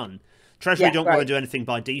gets done. Treasury don't want to do anything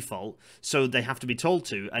by default, so they have to be told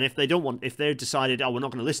to. And if they're decided, we're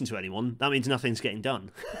not going to listen to anyone, that means nothing's getting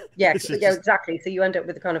done. Yeah, exactly. So you end up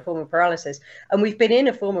with a kind of form of paralysis. And we've been in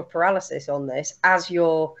a form of paralysis on this, as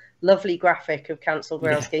your lovely graphic of cancelled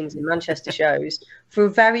rail schemes in Manchester shows, for a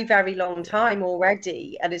very, very long time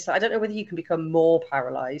already. And it's I don't know whether you can become more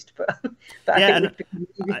paralysed, but I think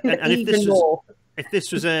we've become even more.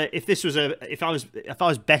 If I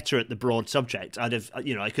was better at the broad subject, I'd have,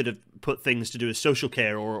 I could have put things to do with social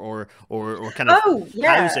care or kind of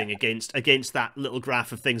housing against that little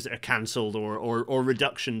graph of things that are cancelled or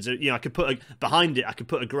reductions. I could put behind it. I could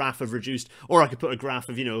put a graph of reduced, or I could put a graph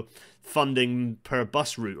of funding per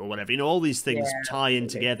bus route or whatever. All these things tie in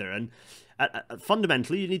together, and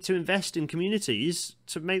fundamentally, you need to invest in communities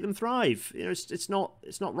to make them thrive. It's not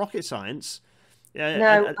rocket science.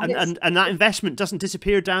 Yeah, and that investment doesn't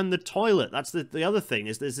disappear down the toilet. That's the other thing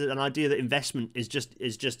is there's an idea that investment is just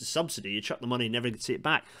a subsidy. You chuck the money and never see it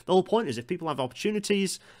back. The whole point is if people have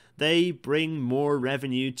opportunities, they bring more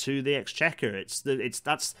revenue to the exchequer. That's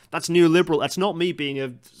neoliberal. That's not me being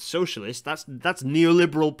a socialist. That's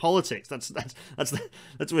neoliberal politics. That's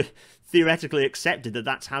theoretically accepted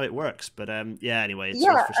that's how it works. But anyway, it's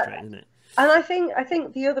frustrating, isn't it? And I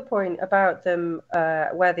think the other point about them,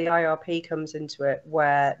 where the IRP comes into it,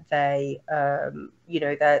 where they,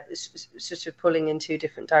 they're sort of pulling in two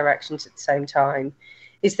different directions at the same time,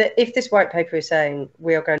 is that if this white paper is saying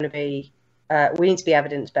we are going to be, we need to be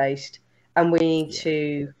evidence-based, and we need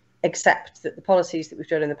to accept that the policies that we've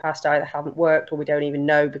done in the past either haven't worked or we don't even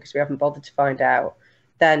know because we haven't bothered to find out,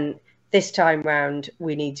 then this time round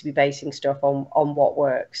we need to be basing stuff on what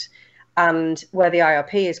works. And where the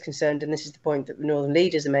IRP is concerned, and this is the point that the Northern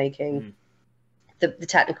leaders are making, the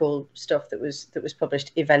technical stuff that was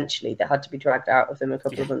published eventually, that had to be dragged out of them a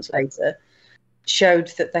couple of months later,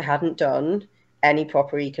 showed that they hadn't done any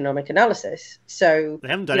proper economic analysis. So they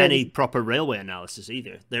haven't done any proper railway analysis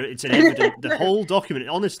either. It's an evidence. The whole document,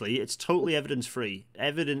 honestly, it's totally evidence free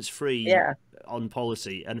on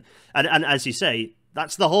policy, and as you say,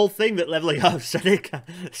 that's the whole thing that Levelling Up Seneca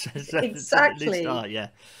says. Exactly.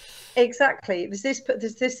 Exactly.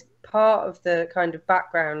 There's this part of the kind of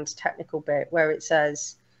background technical bit where it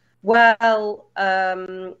says, well,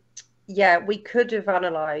 we could have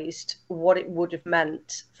analysed what it would have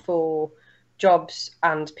meant for jobs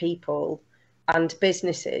and people and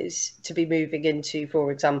businesses to be moving into, for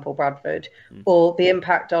example, Bradford, or the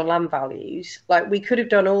impact on land values. Like, we could have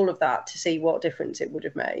done all of that to see what difference it would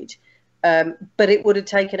have made. But it would have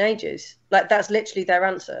taken ages. Like, that's literally their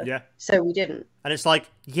answer. Yeah. So we didn't. And it's like,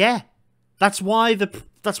 that's why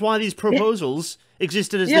these proposals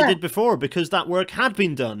existed as they did before, because that work had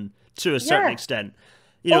been done to a certain extent.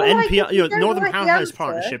 NPR, Northern Powerhouse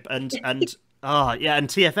Partnership, and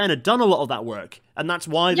TFN had done a lot of that work, and that's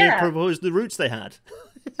why they proposed the routes they had.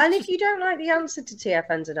 And if you don't like the answer to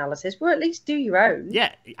TFN's analysis, well, at least do your own.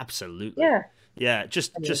 Yeah, absolutely. Yeah. Yeah,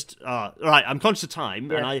 right. I'm conscious of time,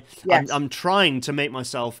 and I'm trying to make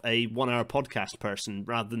myself a 1 hour podcast person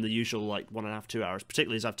rather than the usual 1.5 2 hours,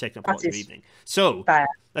 particularly as I've taken up a lot of your evening. So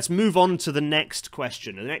let's move on to the next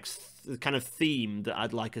question, the next kind of theme that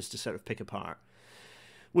I'd like us to sort of pick apart,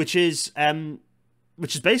 which is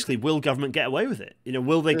basically, will government get away with it?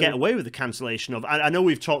 Will they get away with the cancellation of? I know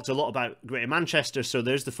we've talked a lot about Greater Manchester, so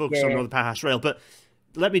there's the focus on Northern Powerhouse Rail, but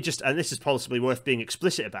let me just, and this is possibly worth being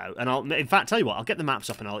explicit about, and I'll, in fact, tell you what, I'll get the maps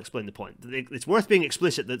up and I'll explain the point. It's worth being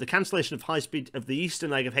explicit that the cancellation of high speed of the eastern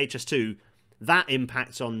leg of HS2, that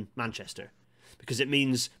impacts on Manchester, because it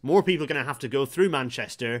means more people are going to have to go through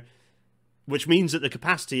Manchester, which means that the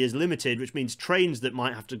capacity is limited, which means trains that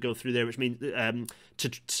might have to go through there, which means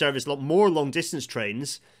to service more long distance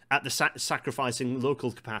trains at the sacrificing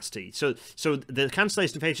local capacity. So the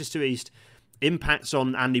cancellation of HS2 East impacts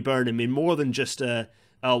on Andy Burnham in more than just a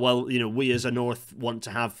oh, well, we as a North want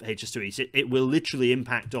to have HS2 East. It will literally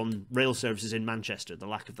impact on rail services in Manchester, the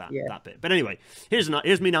lack of that bit. But anyway, here's my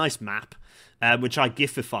nice map, which I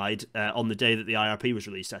gifified on the day that the IRP was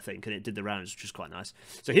released, I think, and it did the rounds, which was quite nice.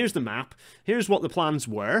 So here's the map. Here's what the plans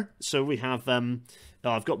were. So we have...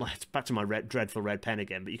 I've got back to my dreadful red pen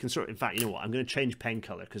again, but you can in fact, you know what? I'm going to change pen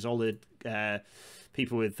color because all the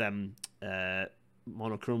people with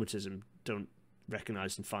monochromatism don't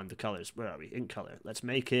recognize and find the colors. Where are we? Ink color. Let's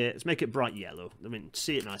make it bright yellow. I mean,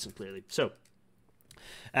 see it nice and clearly. So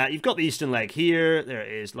you've got the eastern leg here. There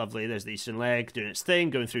it is, lovely. There's the eastern leg doing its thing,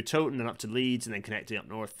 going through Towton and up to Leeds, and then connecting up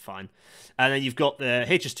north. Fine. And then you've got the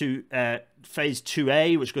HS2 phase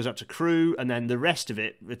 2A, which goes up to Crewe, and then the rest of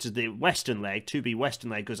it, which is the western leg, 2B western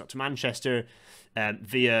leg, goes up to Manchester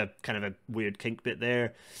via kind of a weird kink bit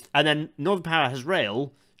there. And then Northern Powerhouse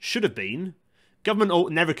Rail should have been.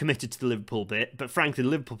 Government never committed to the Liverpool bit, but frankly, the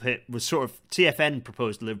Liverpool bit was sort of... TfN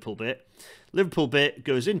proposed the Liverpool bit. Liverpool bit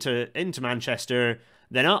goes into Manchester,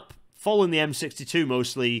 then up, following the M62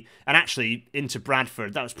 mostly, and actually into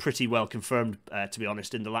Bradford. That was pretty well confirmed, to be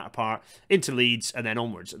honest, in the latter part, into Leeds, and then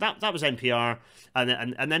onwards. That was NPR.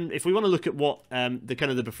 And then if we want to look at what the kind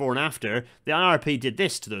of the before and after, the IRP did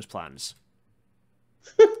this to those plans.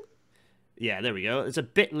 Yeah, there we go. There's a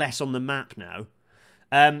bit less on the map now.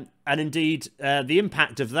 And indeed, the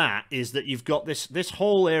impact of that is that you've got this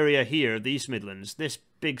whole area here, the East Midlands, this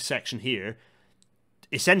big section here,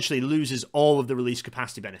 essentially loses all of the release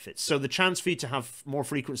capacity benefits. So the chance for you to have more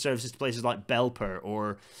frequent services to places like Belper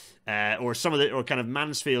or some of the, or kind of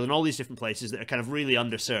Mansfield and all these different places that are kind of really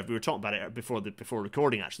underserved. We were talking about it before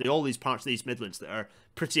recording, actually. All these parts of the East Midlands that are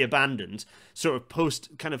pretty abandoned, sort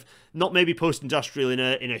of not maybe post-industrial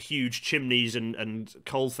in a huge chimneys and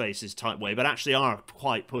coal faces type way, but actually are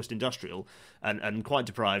quite post-industrial and quite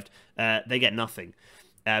deprived. They get nothing.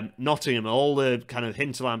 Nottingham, all the kind of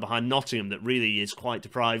hinterland behind Nottingham that really is quite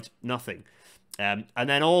deprived, nothing. And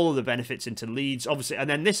then all of the benefits into Leeds, obviously, and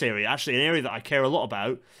then this area, actually an area that I care a lot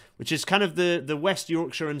about, which is kind of the West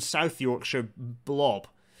Yorkshire and South Yorkshire blob.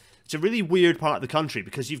 It's a really weird part of the country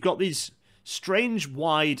because you've got these strange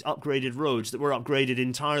wide upgraded roads that were upgraded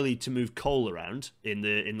entirely to move coal around in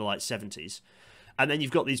the late 70s. And then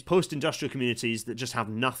you've got these post-industrial communities that just have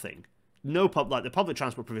nothing. The public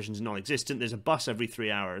transport provision is non-existent. There's a bus every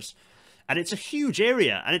 3 hours. And it's a huge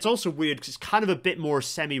area, and it's also weird because it's kind of a bit more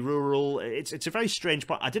semi-rural. It's a very strange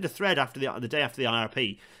part. I did a thread after the day after the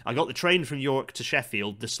IRP. I got the train from York to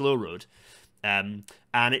Sheffield, the slow road, and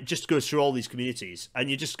it just goes through all these communities, and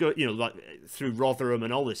you just go, like through Rotherham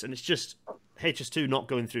and all this, and it's just HS2 not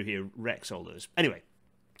going through here wrecks all those. Anyway,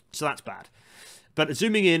 so that's bad. But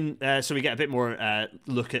zooming in, so we get a bit more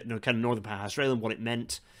look at kind of Northern Powerhouse Rail and what it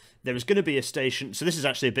meant. There was going to be a station, so this is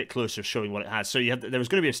actually a bit closer showing what it has. So there was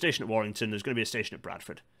going to be a station at Warrington, there's going to be a station at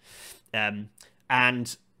Bradford. And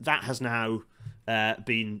that has now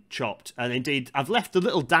been chopped. And indeed, I've left the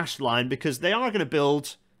little dashed line because they are going to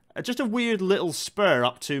build just a weird little spur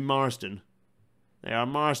up to Marsden. They are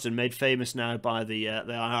Marsden, made famous now by the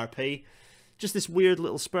IRP. Just this weird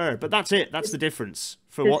little spur. But that's it, that's the difference.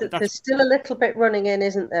 There's still a little bit running in,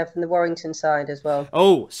 isn't there, from the Warrington side as well?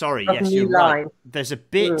 Oh, sorry, yes, you're right. There's a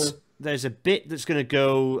bit that's going to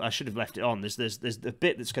go. I should have left it on. There's the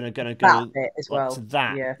bit that's going to go that bit as well. To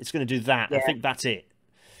that. Yeah. It's going to do that. Yeah. I think that's it.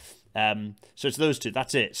 So it's those two.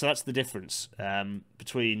 That's it. So that's the difference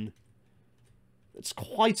between. It's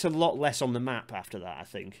quite a lot less on the map after that, I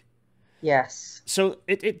think. Yes. So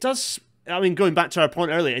it does. I mean, going back to our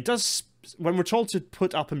point earlier, it does. When we're told to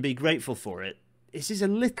put up and be grateful for it, this is a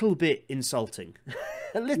little bit insulting.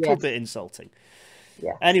 Bit insulting.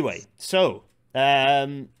 Yeah. Anyway, so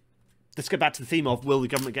let's get back to the theme of will the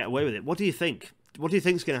government get away with it? What do you think? What do you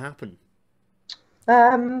think is going to happen?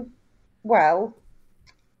 Well,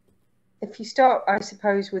 if you start, I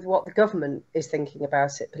suppose, with what the government is thinking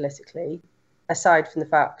about it politically, aside from the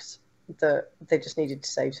fact that they just needed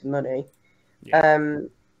to save some money,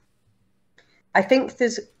 I think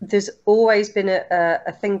there's always been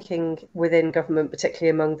a thinking within government, particularly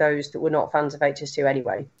among those that were not fans of HS2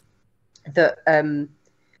 anyway, that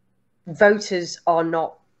voters are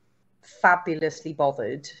not fabulously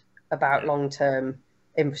bothered about long-term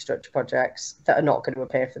infrastructure projects that are not going to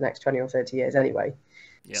appear for the next 20 or 30 years anyway.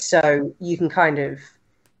 Yep. So you can kind of,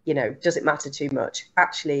 does it matter too much?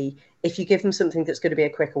 Actually, if you give them something that's going to be a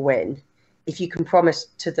quicker win, if you can promise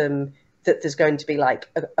to them that there's going to be like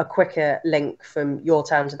a quicker link from your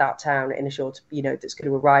town to that town in a short, that's going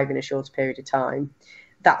to arrive in a shorter period of time,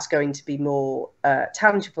 that's going to be more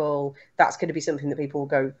tangible. That's going to be something that people will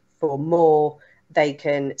go for more. they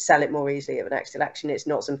can sell it more easily at the next election. It's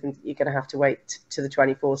not something that you're going to have to wait to the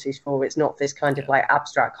 2040s for. It's not this kind of like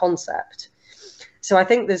abstract concept. So I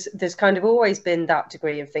think there's kind of always been that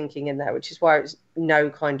degree of thinking in there, which is why it was no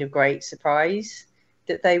kind of great surprise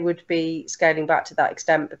that they would be scaling back to that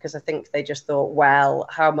extent, because I think they just thought, well,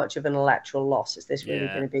 how much of an electoral loss is this really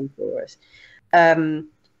going to be for us?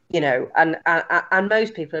 You know, and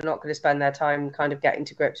most people are not going to spend their time kind of getting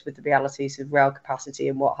to grips with the realities of rail capacity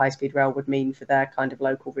and what high-speed rail would mean for their kind of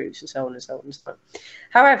local routes and so on and so on and so on.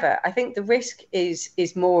 However, I think the risk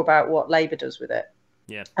is more about what Labour does with it,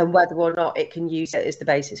 and whether or not it can use it as the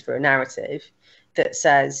basis for a narrative that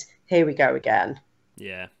says, here we go again.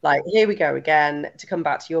 Yeah. Like, here we go again. To come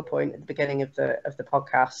back to your point at the beginning of the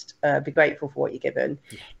podcast, be grateful for what you're given.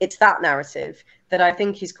 Yeah. It's that narrative that I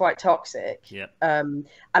think is quite toxic. Yeah. And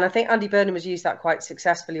I think Andy Burnham has used that quite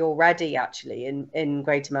successfully already, actually, in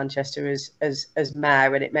Greater Manchester as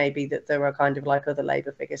mayor. And it may be that there are kind of like other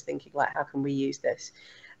Labour figures thinking, like, how can we use this?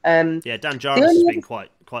 Dan Jarvis has been quite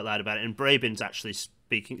loud about it, and Brabin's actually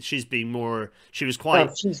speaking. She's been more. She was quite.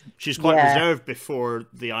 She's quite reserved before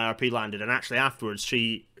the IRP landed, and actually afterwards,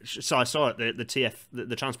 So I saw it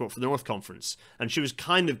the Transport for the North conference, and she was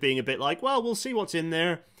kind of being a bit like, "Well, we'll see what's in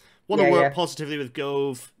there. Want to work positively with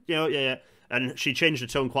Gove, yeah." And she changed her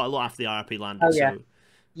tone quite a lot after the IRP landed. Oh yeah. So,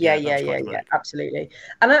 yeah, absolutely.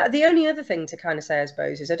 And the only other thing to kind of say, I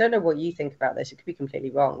suppose, is I don't know what you think about this. It could be completely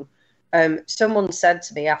wrong. Someone said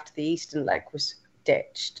to me after the Eastern leg was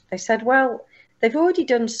ditched, they said, well, they've already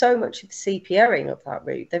done so much of the CPOing of that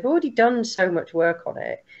route. They've already done so much work on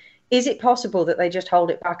it. Is it possible that they just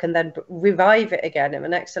hold it back and then revive it again in the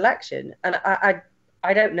next election? And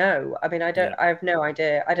I don't know. I mean, I have no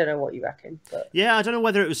idea. I don't know what you reckon. But. Yeah, I don't know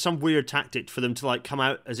whether it was some weird tactic for them to like come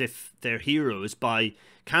out as if they're heroes by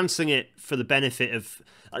cancelling it for the benefit of.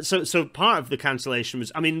 So part of the cancellation was,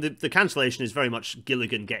 I mean, the cancellation is very much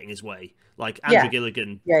Gilligan getting his way. Like Andrew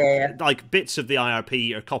Gilligan, like bits of the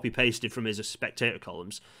IRP are copy pasted from his Spectator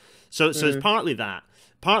columns. So it's partly that,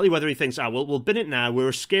 partly whether he thinks, we'll bin it now. We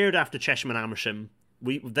were scared after Chesham and Amersham.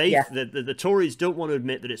 The Tories don't want to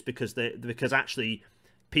admit that it's because actually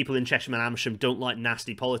people in Chesham and Amersham don't like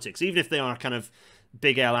nasty politics, even if they are kind of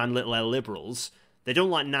big L and little L liberals. They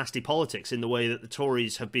don't like nasty politics in the way that the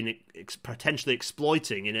Tories have been potentially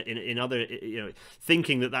exploiting in other,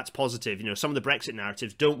 thinking that that's positive. Some of the Brexit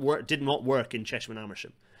narratives did not work in Chesham and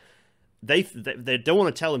Amersham. They don't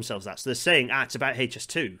want to tell themselves that, so they're saying, it's about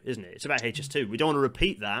HS2, isn't it? It's about HS2. We don't want to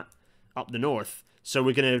repeat that up the north, so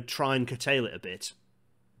we're going to try and curtail it a bit.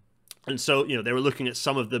 And so, they were looking at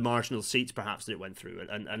some of the marginal seats perhaps that it went through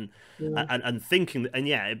and thinking, and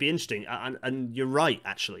it'd be interesting. And you're right,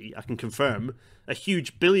 actually, I can confirm a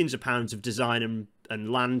huge billions of pounds of design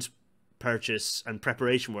and land purchase and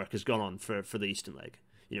preparation work has gone on for the Eastern Leg.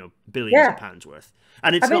 Billions of pounds worth.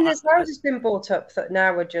 And it's there's houses been bought up that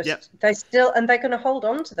now are just they're going to hold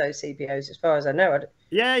on to those CPOs as far as I know.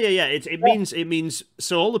 It means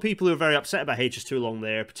so all the people who are very upset about HS2 along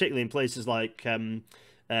there, particularly in places like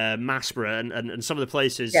Maspera and some of the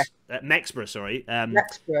places Mexborough,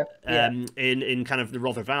 in kind of the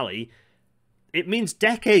Rother Valley, it means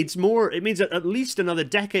decades more. It means at least another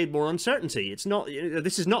decade more uncertainty. It's not.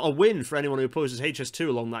 This is not a win for anyone who opposes HS2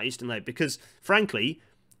 along that Eastern Leg, because frankly,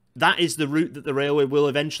 that is the route that the railway will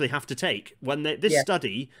eventually have to take. When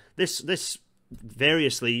study, this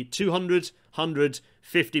variously 200,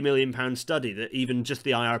 150 million pound study that even just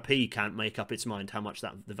the IRP can't make up its mind how much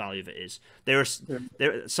the value of it is.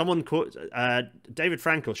 Someone David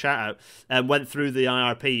Frankel, shout out, went through the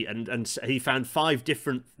IRP and he found 5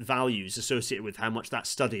 different values associated with how much that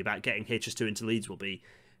study about getting HS2 into Leeds will be,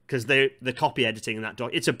 because the copy editing in that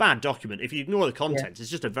it's a bad document. If you ignore the content, it's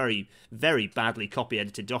just a very, very badly copy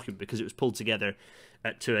edited document because it was pulled together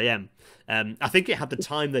at 2 a.m. I think it had the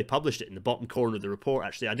time they published it in the bottom corner of the report,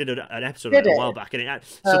 actually. I did an episode of it a while back. And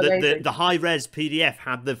the high-res PDF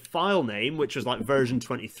had the file name, which was like version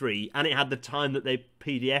 23, and it had the time that they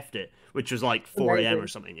PDF'd it, which was like 4 a.m. or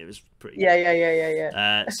something. It was pretty good.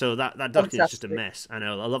 Yeah. So that document is just a mess. I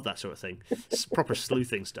know, I love that sort of thing. It's proper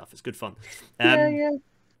sleuthing stuff. It's good fun.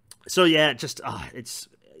 So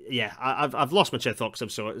I've lost my chain of thought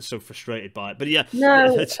because I'm so frustrated by it. But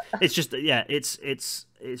it's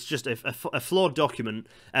just a flawed document.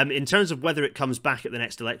 In terms of whether it comes back at the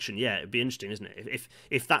next election, it'd be interesting, isn't it?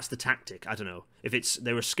 If that's the tactic, I don't know. If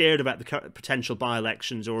they were scared about the potential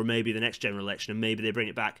by-elections or maybe the next general election and maybe they bring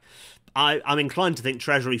it back. I'm inclined to think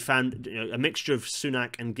Treasury found a mixture of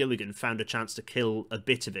Sunak and Gilligan found a chance to kill a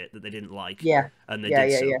bit of it that they didn't like. And they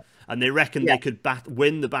did so. And they reckon they could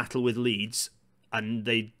win the battle with Leeds. And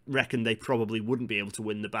they reckon they probably wouldn't be able to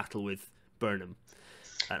win the battle with Burnham.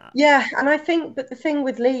 Yeah, and I think, but the thing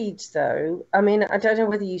with Leeds, though, I mean, I don't know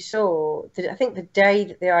whether you saw that. I think the day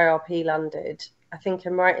that the IRP landed, I think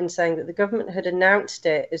I'm right in saying that the government had announced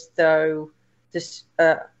it as though this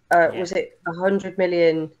was it 100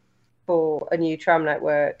 million for a new tram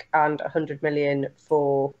network and 100 million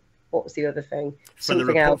for what was the other thing? For the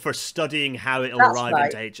report for studying how it'll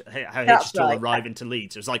arrive into how HS2 will arrive into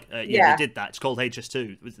Leeds. It was like, they did that. It's called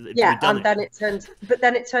HS2. And then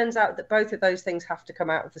it turns out that both of those things have to come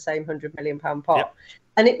out of the same £100 million pot. Yep.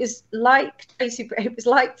 And it was like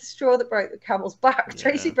the straw that broke the camel's back. Yeah.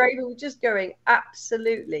 Tracy Brabin was just going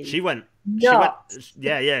absolutely. She went. Nuts.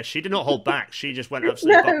 She did not hold back. She just went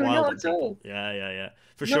absolutely wild on people. Yeah.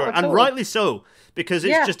 For sure, and rightly so, because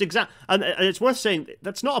it's just and it's worth saying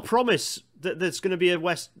that's not a promise that there's going to be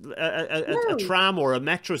a tram or a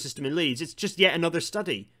metro system in Leeds. It's just yet another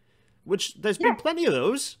study, which there's been plenty of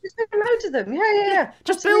those. There's been loads of them. Yeah.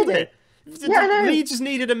 Just build it. Leeds has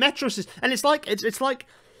needed a metro system, and it's like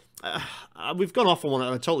we've gone off on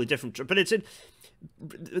a totally different, but it's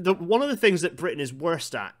one of the things that Britain is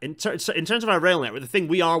worst at in terms of our rail network. The thing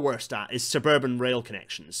we are worst at is suburban rail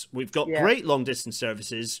connections. We've got great long distance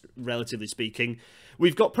services, relatively speaking.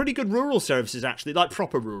 We've got pretty good rural services, actually, like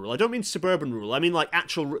proper rural. I don't mean suburban rural. I mean like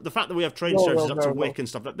the fact that we have train services up to Wick and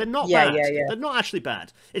stuff. They're not bad. They're not actually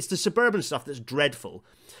bad. It's the suburban stuff that's dreadful,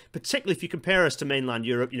 particularly if you compare us to mainland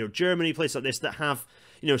Europe. Germany, places like this that have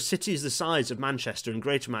cities the size of Manchester and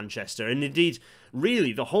Greater Manchester, and indeed,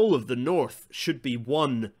 really, the whole of the north should be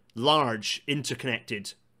one large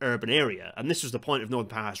interconnected urban area. And this was the point of Northern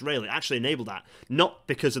Powerhouse Rail. It actually enabled that, not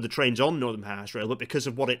because of the trains on Northern Powerhouse Rail, but because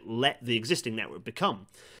of what it let the existing network become,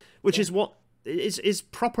 which is what is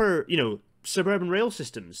proper, suburban rail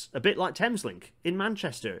systems, a bit like Thameslink in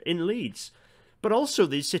Manchester, in Leeds. But also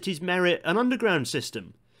these cities merit an underground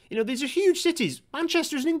system. These are huge cities.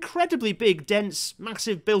 Manchester is an incredibly big, dense,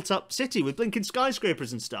 massive, built-up city with blinking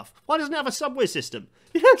skyscrapers and stuff. Why doesn't it have a subway system?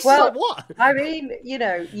 What? I mean, you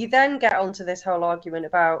then get onto this whole argument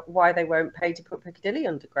about why they won't pay to put Piccadilly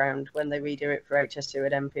underground when they redo it for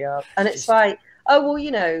HS2 and NPR. And it's like, oh,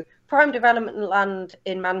 well, prime development land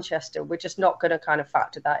in Manchester, we're just not going to kind of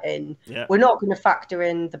factor that in. Yeah. We're not going to factor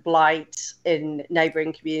in the blight in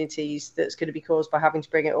neighbouring communities that's going to be caused by having to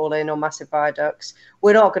bring it all in on massive viaducts.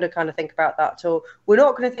 We're not going to kind of think about that at all. We're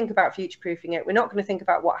not going to think about future-proofing it. We're not going to think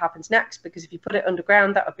about what happens next, because if you put it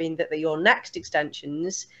underground, that would mean that your next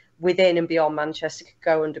extensions within and beyond Manchester could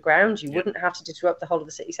go underground. You wouldn't have to disrupt the whole of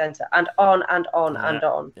the city centre, and on and on and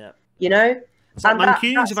on. Yeah. It's like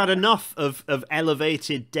Mancunians have had enough of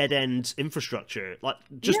elevated dead-end infrastructure. Like,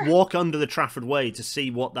 just walk under the Trafford Way to see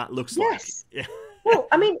what that looks like. Yeah. Well,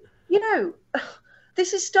 I mean,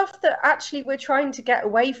 this is stuff that actually we're trying to get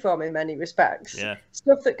away from in many respects. Yeah.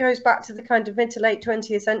 Stuff that goes back to the kind of mid to late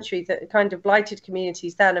 20th century that kind of blighted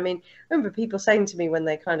communities then. I mean, I remember people saying to me when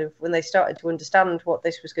they started to understand what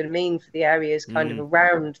this was going to mean for the areas kind of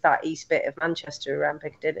around that east bit of Manchester, around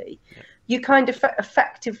Piccadilly, you kind of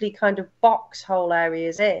effectively kind of box whole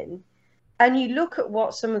areas in. And you look at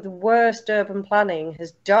what some of the worst urban planning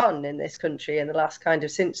has done in this country in the last kind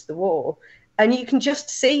of since the war, and you can just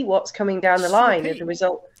see what's coming down the line as a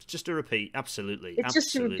result. It's just a repeat, absolutely. It's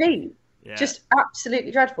just a repeat. Yeah. Just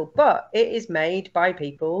absolutely dreadful. But it is made by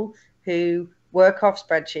people who work off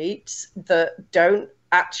spreadsheets that don't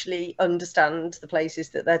actually understand the places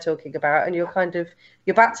that they're talking about, and you're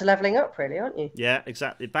back to levelling up, really, aren't you? Yeah,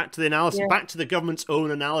 exactly. Back to the analysis, back to the government's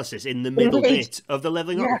own analysis in the middle bit of the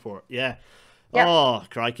levelling up report. Yeah. Oh,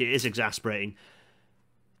 crikey, it is exasperating.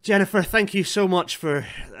 Jennifer, thank you so much for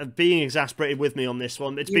being exasperated with me on this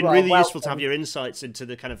one. It's been really useful to have your insights into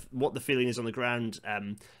the kind of what the feeling is on the ground,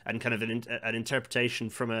 and kind of an interpretation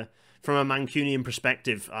from a Mancunian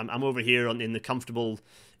perspective. I'm over here in the comfortable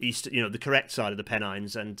east, the correct side of the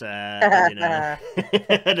Pennines, and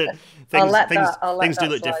things do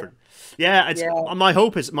look different. Yeah, my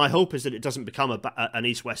hope is that it doesn't become an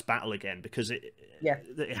east-west battle again, because it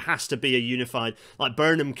has to be a unified. Like,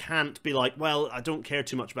 Burnham can't be like, well, I don't care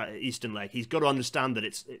too much about Eastern Leg. He's got to understand that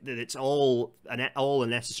it's all a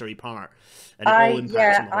necessary part, and it all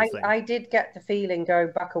impacts on the whole thing. I did get the feeling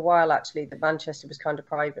going back a while, actually, that Manchester was kind of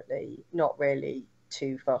privately not really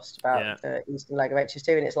too fussed about the Eastern Leg of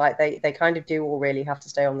HS2, and it's like they kind of do all really have to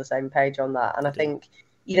stay on the same page on that. And I think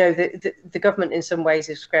the government in some ways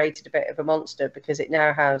has created a bit of a monster, because it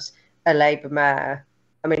now has a Labour mayor.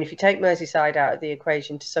 I mean, if you take Merseyside out of the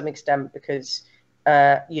equation to some extent, because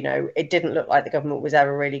it didn't look like the government was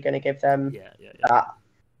ever really going to give them that,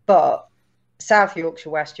 but South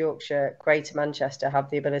Yorkshire, West Yorkshire, Greater Manchester have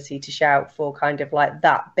the ability to shout for kind of like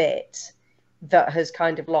that bit that has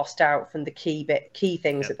kind of lost out from the key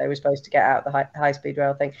things that they were supposed to get out of the high speed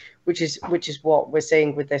rail thing, which is what we're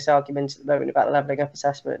seeing with this argument at the moment about the levelling up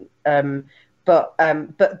assessment. But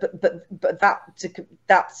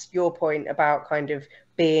that's your point about kind of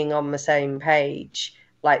being on the same page.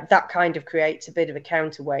 Like, that kind of creates a bit of a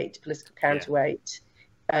counterweight, political counterweight,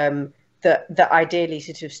 that ideally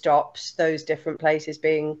sort of stops those different places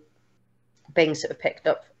being sort of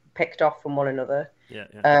picked off from one another.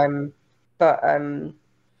 I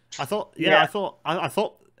thought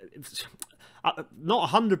not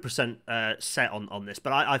 100% set on this,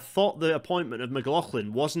 but I thought the appointment of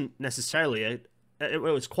McLaughlin wasn't necessarily it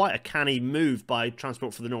was quite a canny move by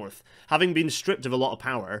Transport for the North. Having been stripped of a lot of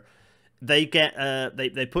power, they get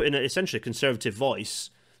they put in essentially a conservative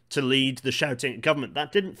voice to lead the shouting at government.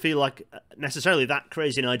 That didn't feel like necessarily that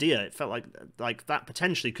crazy an idea. It felt like that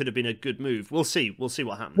potentially could have been a good move. We'll see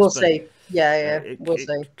what happens. We'll see. We'll see.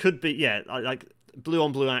 It could be, like blue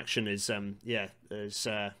on blue action is I'm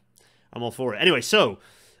all for it. Anyway, so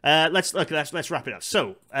let's wrap it up.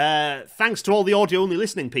 So thanks to all the audio only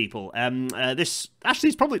listening people. This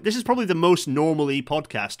is probably the most normally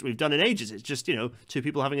podcast we've done in ages. It's just, two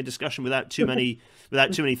people having a discussion without too many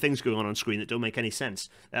things going on screen that don't make any sense.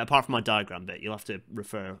 Apart from my diagram bit, you'll have to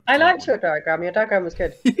refer. I liked your diagram. Your diagram was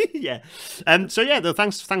good. Yeah. Thanks.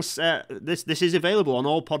 This is available on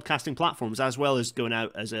all podcasting platforms, as well as going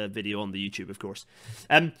out as a video on the YouTube, of course.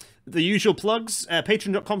 The usual plugs.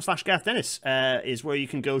 Patreon.com/Gareth Dennis is where you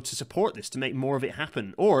can go to support this, to make more of it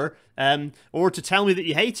happen, or to tell me that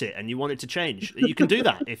you hate it and you want it to change. You can do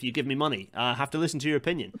that if you give me money. I have to listen to your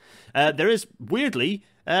opinion. There is, weirdly,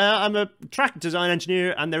 I'm a track design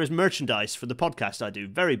engineer, and there is merchandise for the podcast I do.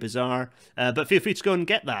 Very bizarre, but feel free to go and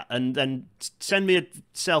get that, and then send me a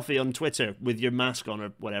selfie on Twitter with your mask on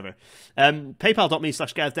or whatever.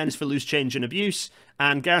 PayPal.me/Gareth Dennis for loose change and abuse,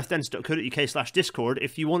 and GarethDennis.co.uk/Discord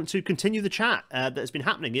if you want to continue the chat that has been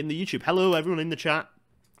happening in the YouTube. Hello, everyone in the chat.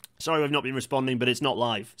 Sorry I've not been responding, but it's not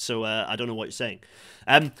live, so I don't know what you're saying.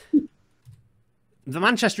 The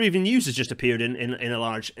Manchester Evening News has just appeared in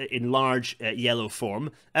large yellow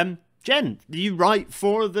form. Jen, you write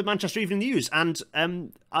for the Manchester Evening News, and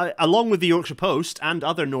along with the Yorkshire Post and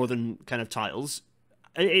other northern kind of titles,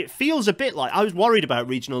 it feels a bit like, I was worried about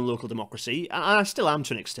regional and local democracy, and I still am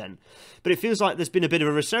to an extent, but it feels like there's been a bit of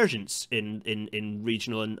a resurgence in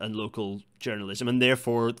regional and local journalism, and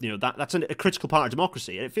therefore, that's a critical part of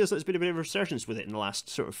democracy. And it feels like there's been a bit of a resurgence with it in the last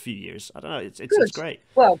sort of few years. I don't know, it's great.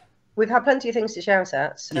 Well, we've had plenty of things to shout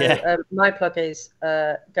at. So my plug is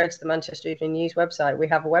go to the Manchester Evening News website. We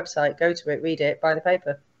have a website. Go to it, read it, buy the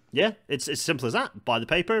paper. Yeah, it's as simple as that. Buy the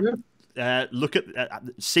paper, look at,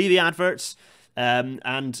 see the adverts,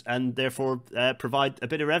 and therefore provide a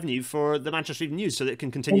bit of revenue for the Manchester Evening News so that it can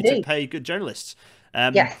continue to pay good journalists.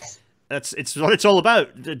 Yes. It's what it's all about.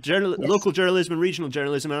 Local journalism and regional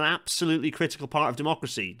journalism are an absolutely critical part of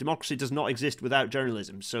democracy. Democracy does not exist without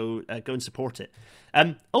journalism, so go and support it.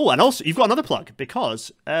 And also, you've got another plug,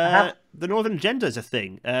 because the Northern Agenda is a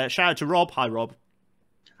thing. Shout out to Rob. Hi, Rob.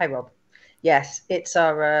 Hi, Rob. Yes, it's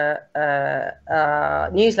our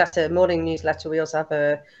newsletter, morning newsletter. We also have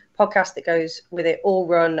a podcast that goes with it, all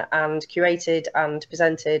run and curated and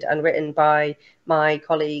presented and written by my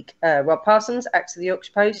colleague Rob Parsons, ex of the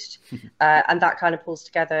Yorkshire Post, and that kind of pulls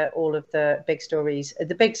together all of the big stories,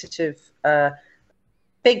 the big sort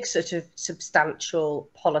of substantial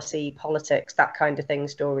politics, that kind of thing,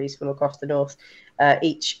 stories from across the north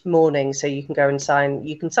each morning. So you can go and sign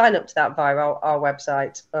up to that via our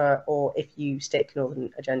website, or if you stick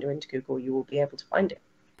Northern Agenda into Google, you will be able to find it.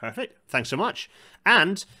 Perfect. Thanks so much.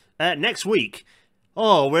 And next week,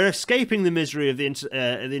 we're escaping the misery of the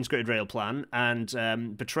Integrated Rail Plan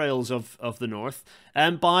and betrayals of the North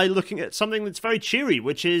by looking at something that's very cheery,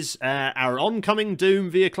 which is our oncoming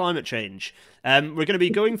doom via climate change. We're going to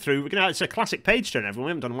be going through, it's a classic page turn, everyone. We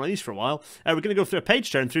haven't done one of these for a while. We're going to go through a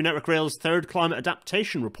page turn through Network Rail's third climate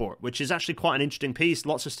adaptation report, which is actually quite an interesting piece.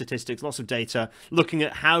 Lots of statistics, lots of data, looking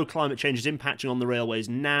at how climate change is impacting on the railways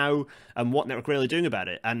now and what Network Rail are doing about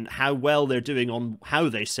it and how well they're doing on how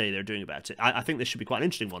they say they're doing about it. I think this should be quite an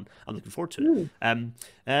interesting one. I'm looking forward to it.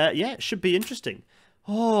 It should be interesting.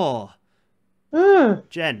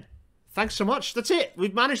 Jen, thanks so much. That's it.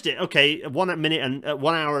 We've managed it. Okay, 1 minute and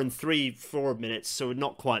 1 hour and 3-4 minutes, so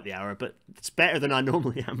not quite the hour, but it's better than I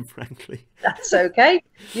normally am, frankly. That's okay.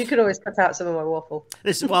 You can always cut out some of my waffle.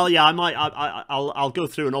 I might. I'll go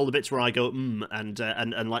through, and all the bits where I go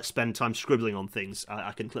and like spend time scribbling on things,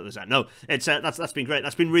 I can clip those out. No, it's that's been great.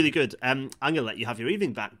 That's been really good. I'm gonna let you have your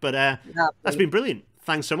evening back, but that's been brilliant.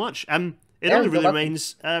 Thanks so much. It only really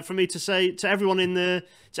remains for me to say to everyone in the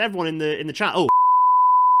chat.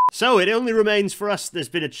 So it only remains for us. There's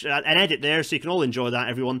been an edit there, so you can all enjoy that,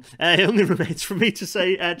 everyone. It only remains for me to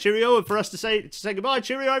say cheerio, and for us to say goodbye.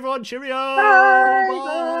 Cheerio, everyone. Cheerio. Bye.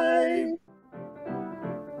 Bye.